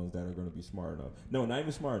be the ones that are going to be smart enough. No, not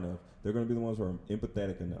even smart enough. They're going to be the ones who are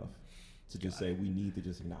empathetic enough to just say we need to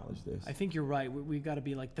just acknowledge this. I think you're right. We've got to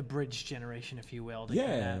be like the bridge generation, if you will, to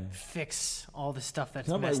kind of fix all the stuff that's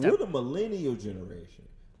messed up. We're the millennial generation.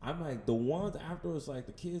 I'm like the ones after us, like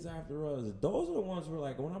the kids after us. Those are the ones who are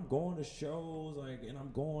like when I'm going to shows, like, and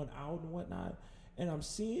I'm going out and whatnot, and I'm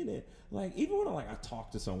seeing it. Like even when I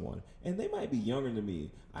talk to someone, and they might be younger than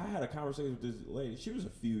me. I had a conversation with this lady. She was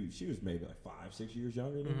maybe like 5-6 years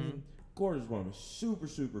younger than me. Gorgeous woman, super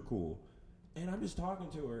super cool. And I'm just talking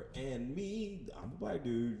to her, and I'm a black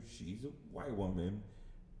dude. She's a white woman.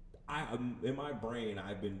 In my brain,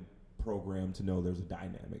 I've been programmed to know there's a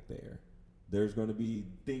dynamic there. There's going to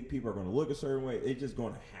think people are going to look a certain way. It's just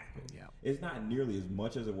going to happen. Yeah. It's not nearly as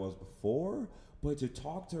much as it was before, but to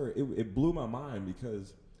talk to her, it blew my mind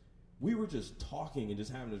because we were just talking and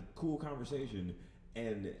just having a cool conversation,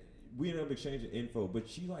 and we ended up exchanging info, but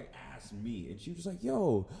she asked me, and she was like,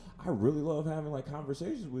 yo, I really love having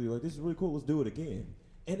conversations with you. Like, this is really cool. Let's do it again.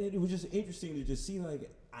 And it was just interesting to just see,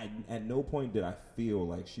 at no point did I feel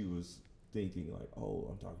like she was thinking oh,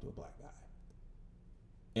 I'm talking to a black guy.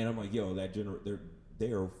 And I'm like, yo,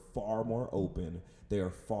 they are far more open. They are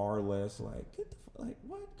far less what?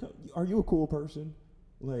 Are you a cool person?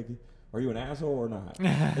 Are you an asshole or not?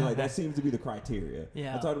 And that seems to be the criteria.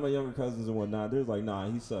 Yeah. I talked to my younger cousins and whatnot. They're like, nah,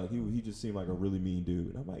 he sucked. He just seemed like a really mean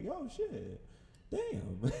dude. And I'm like, oh shit,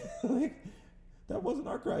 damn. That wasn't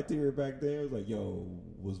our criteria back then. It was like, yo,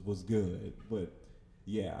 was good. But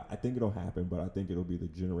yeah, I think it'll happen. But I think it'll be the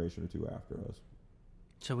generation or two after us.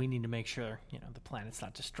 So we need to make sure the planet's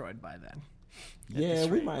not destroyed by then. Yeah,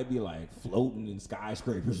 we might be floating in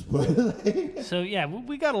skyscrapers, but so yeah,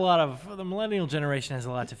 we got a lot of the millennial generation has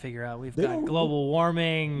a lot to figure out. We've got global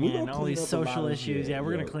warming and all these social issues. Yeah,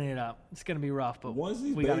 we're gonna clean it up. It's gonna be rough, but once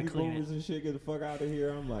these we gotta baby clean boomers it. And shit get the fuck out of here,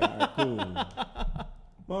 I'm like, all right, cool.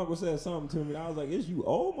 My uncle said something to me. I was like, it's you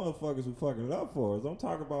old motherfuckers who fucking it up for us. Don't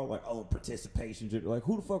talk about participation.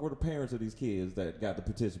 Who the fuck were the parents of these kids that got the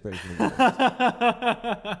participation awards?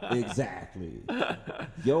 Exactly.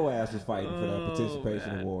 Your ass was fighting for that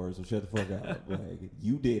participation award, so shut the fuck up.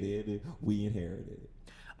 You did it. We inherited it.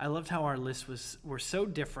 I loved how our lists were so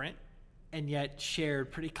different and yet shared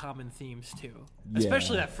pretty common themes too. Yeah.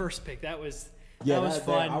 Especially that first pick. That was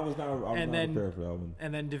fun. I was not prepared for that one.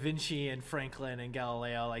 And then Da Vinci and Franklin and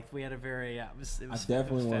Galileo, we had a very it was I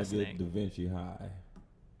definitely want to get Da Vinci high.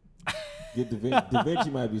 Da Vinci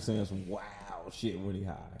might be saying some wow shit when he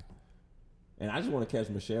high. And I just want to catch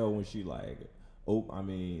Michelle when she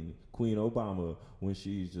Queen Obama when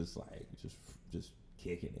she's just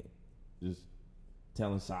kicking it. Just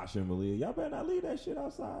telling Sasha and Malia, y'all better not leave that shit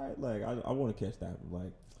outside. I want to catch that.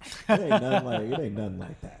 It ain't nothing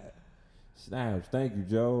like that. Snaps. Thank you,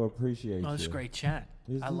 Joe. Appreciate you. Oh, this is great chat.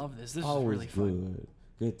 I love this. This is always really fun.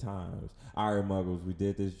 Good times. All right, Muggles, we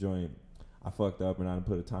did this joint. I fucked up and I didn't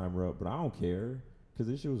put a timer up, but I don't care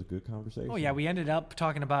because this shit was a good conversation. Oh, yeah. We ended up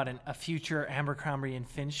talking about a future Abercrombie and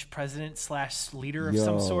Finch president / leader of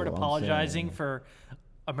some sort apologizing for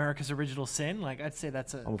America's Original Sin. Like, I'd say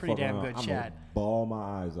that's a pretty damn good chat. I'm bawl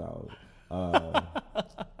my eyes out.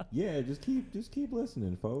 Yeah, just keep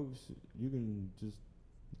listening, folks. You can just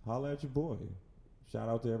holler at your boy. Shout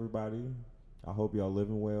out to everybody. I hope y'all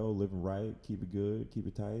living well, living right. Keep it good. Keep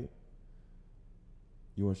it tight.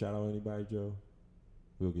 You want to shout out anybody, Joe?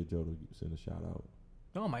 We'll get Joe to send a shout out.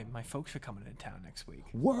 Oh, my folks are coming into town next week.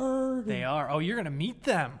 Word. They are. Oh, you're going to meet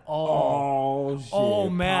them. Oh, shit. Oh,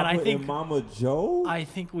 man. Papa I think and Mama Joe? I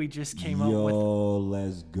think we just came up with.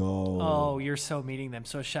 Let's go. Oh, you're so meeting them.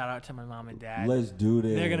 So shout out to my mom and dad. Let's do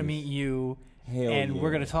this. They're going to meet you. Hell and yeah.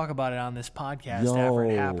 we're going to talk about it on this podcast after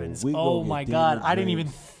it happens. Oh, my God. I didn't even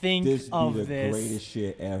think of this. This be the greatest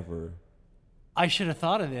shit ever. I should have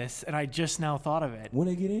thought of this, and I just now thought of it. When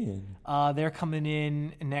they get in? They're coming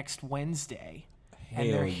in next Wednesday. And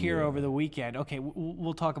they're here over the weekend. Okay,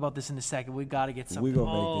 we'll talk about this in a second. We got to get something. We're going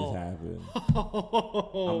to make this happen.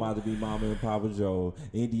 I'm about to be Mama and Papa Joe.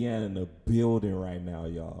 Indiana in the building right now,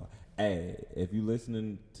 y'all. Hey, if you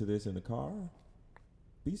listening to this in the car,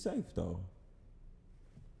 be safe, though.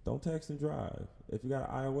 Don't text and drive. If you got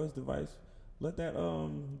an iOS device, let that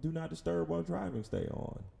do not disturb while driving stay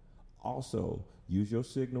on. Also, use your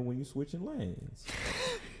signal when you're switching lanes.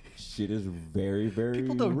 Shit is very, very real.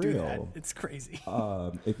 People don't do that. It's crazy.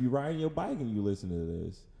 If you're riding your bike and you listen to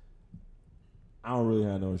this, I don't really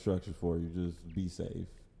have no instructions for you. Just be safe.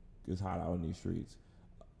 It's hot out in these streets.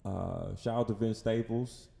 Shout out to Vince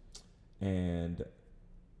Staples. And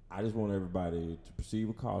I just want everybody to proceed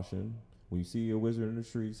with caution. When you see a wizard in the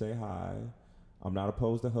street, say hi. I'm not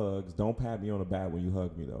opposed to hugs. Don't pat me on the back when you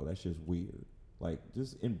hug me, though. That's just weird. Like,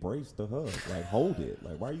 just embrace the hug. Like, hold it.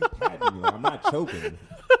 Like, why are you patting me? Like, I'm not choking.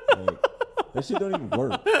 Like, that shit don't even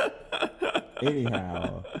work.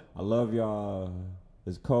 Anyhow, I love y'all.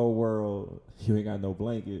 It's a cold world. You ain't got no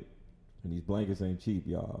blanket. And these blankets ain't cheap,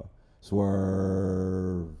 y'all.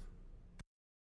 Swerve.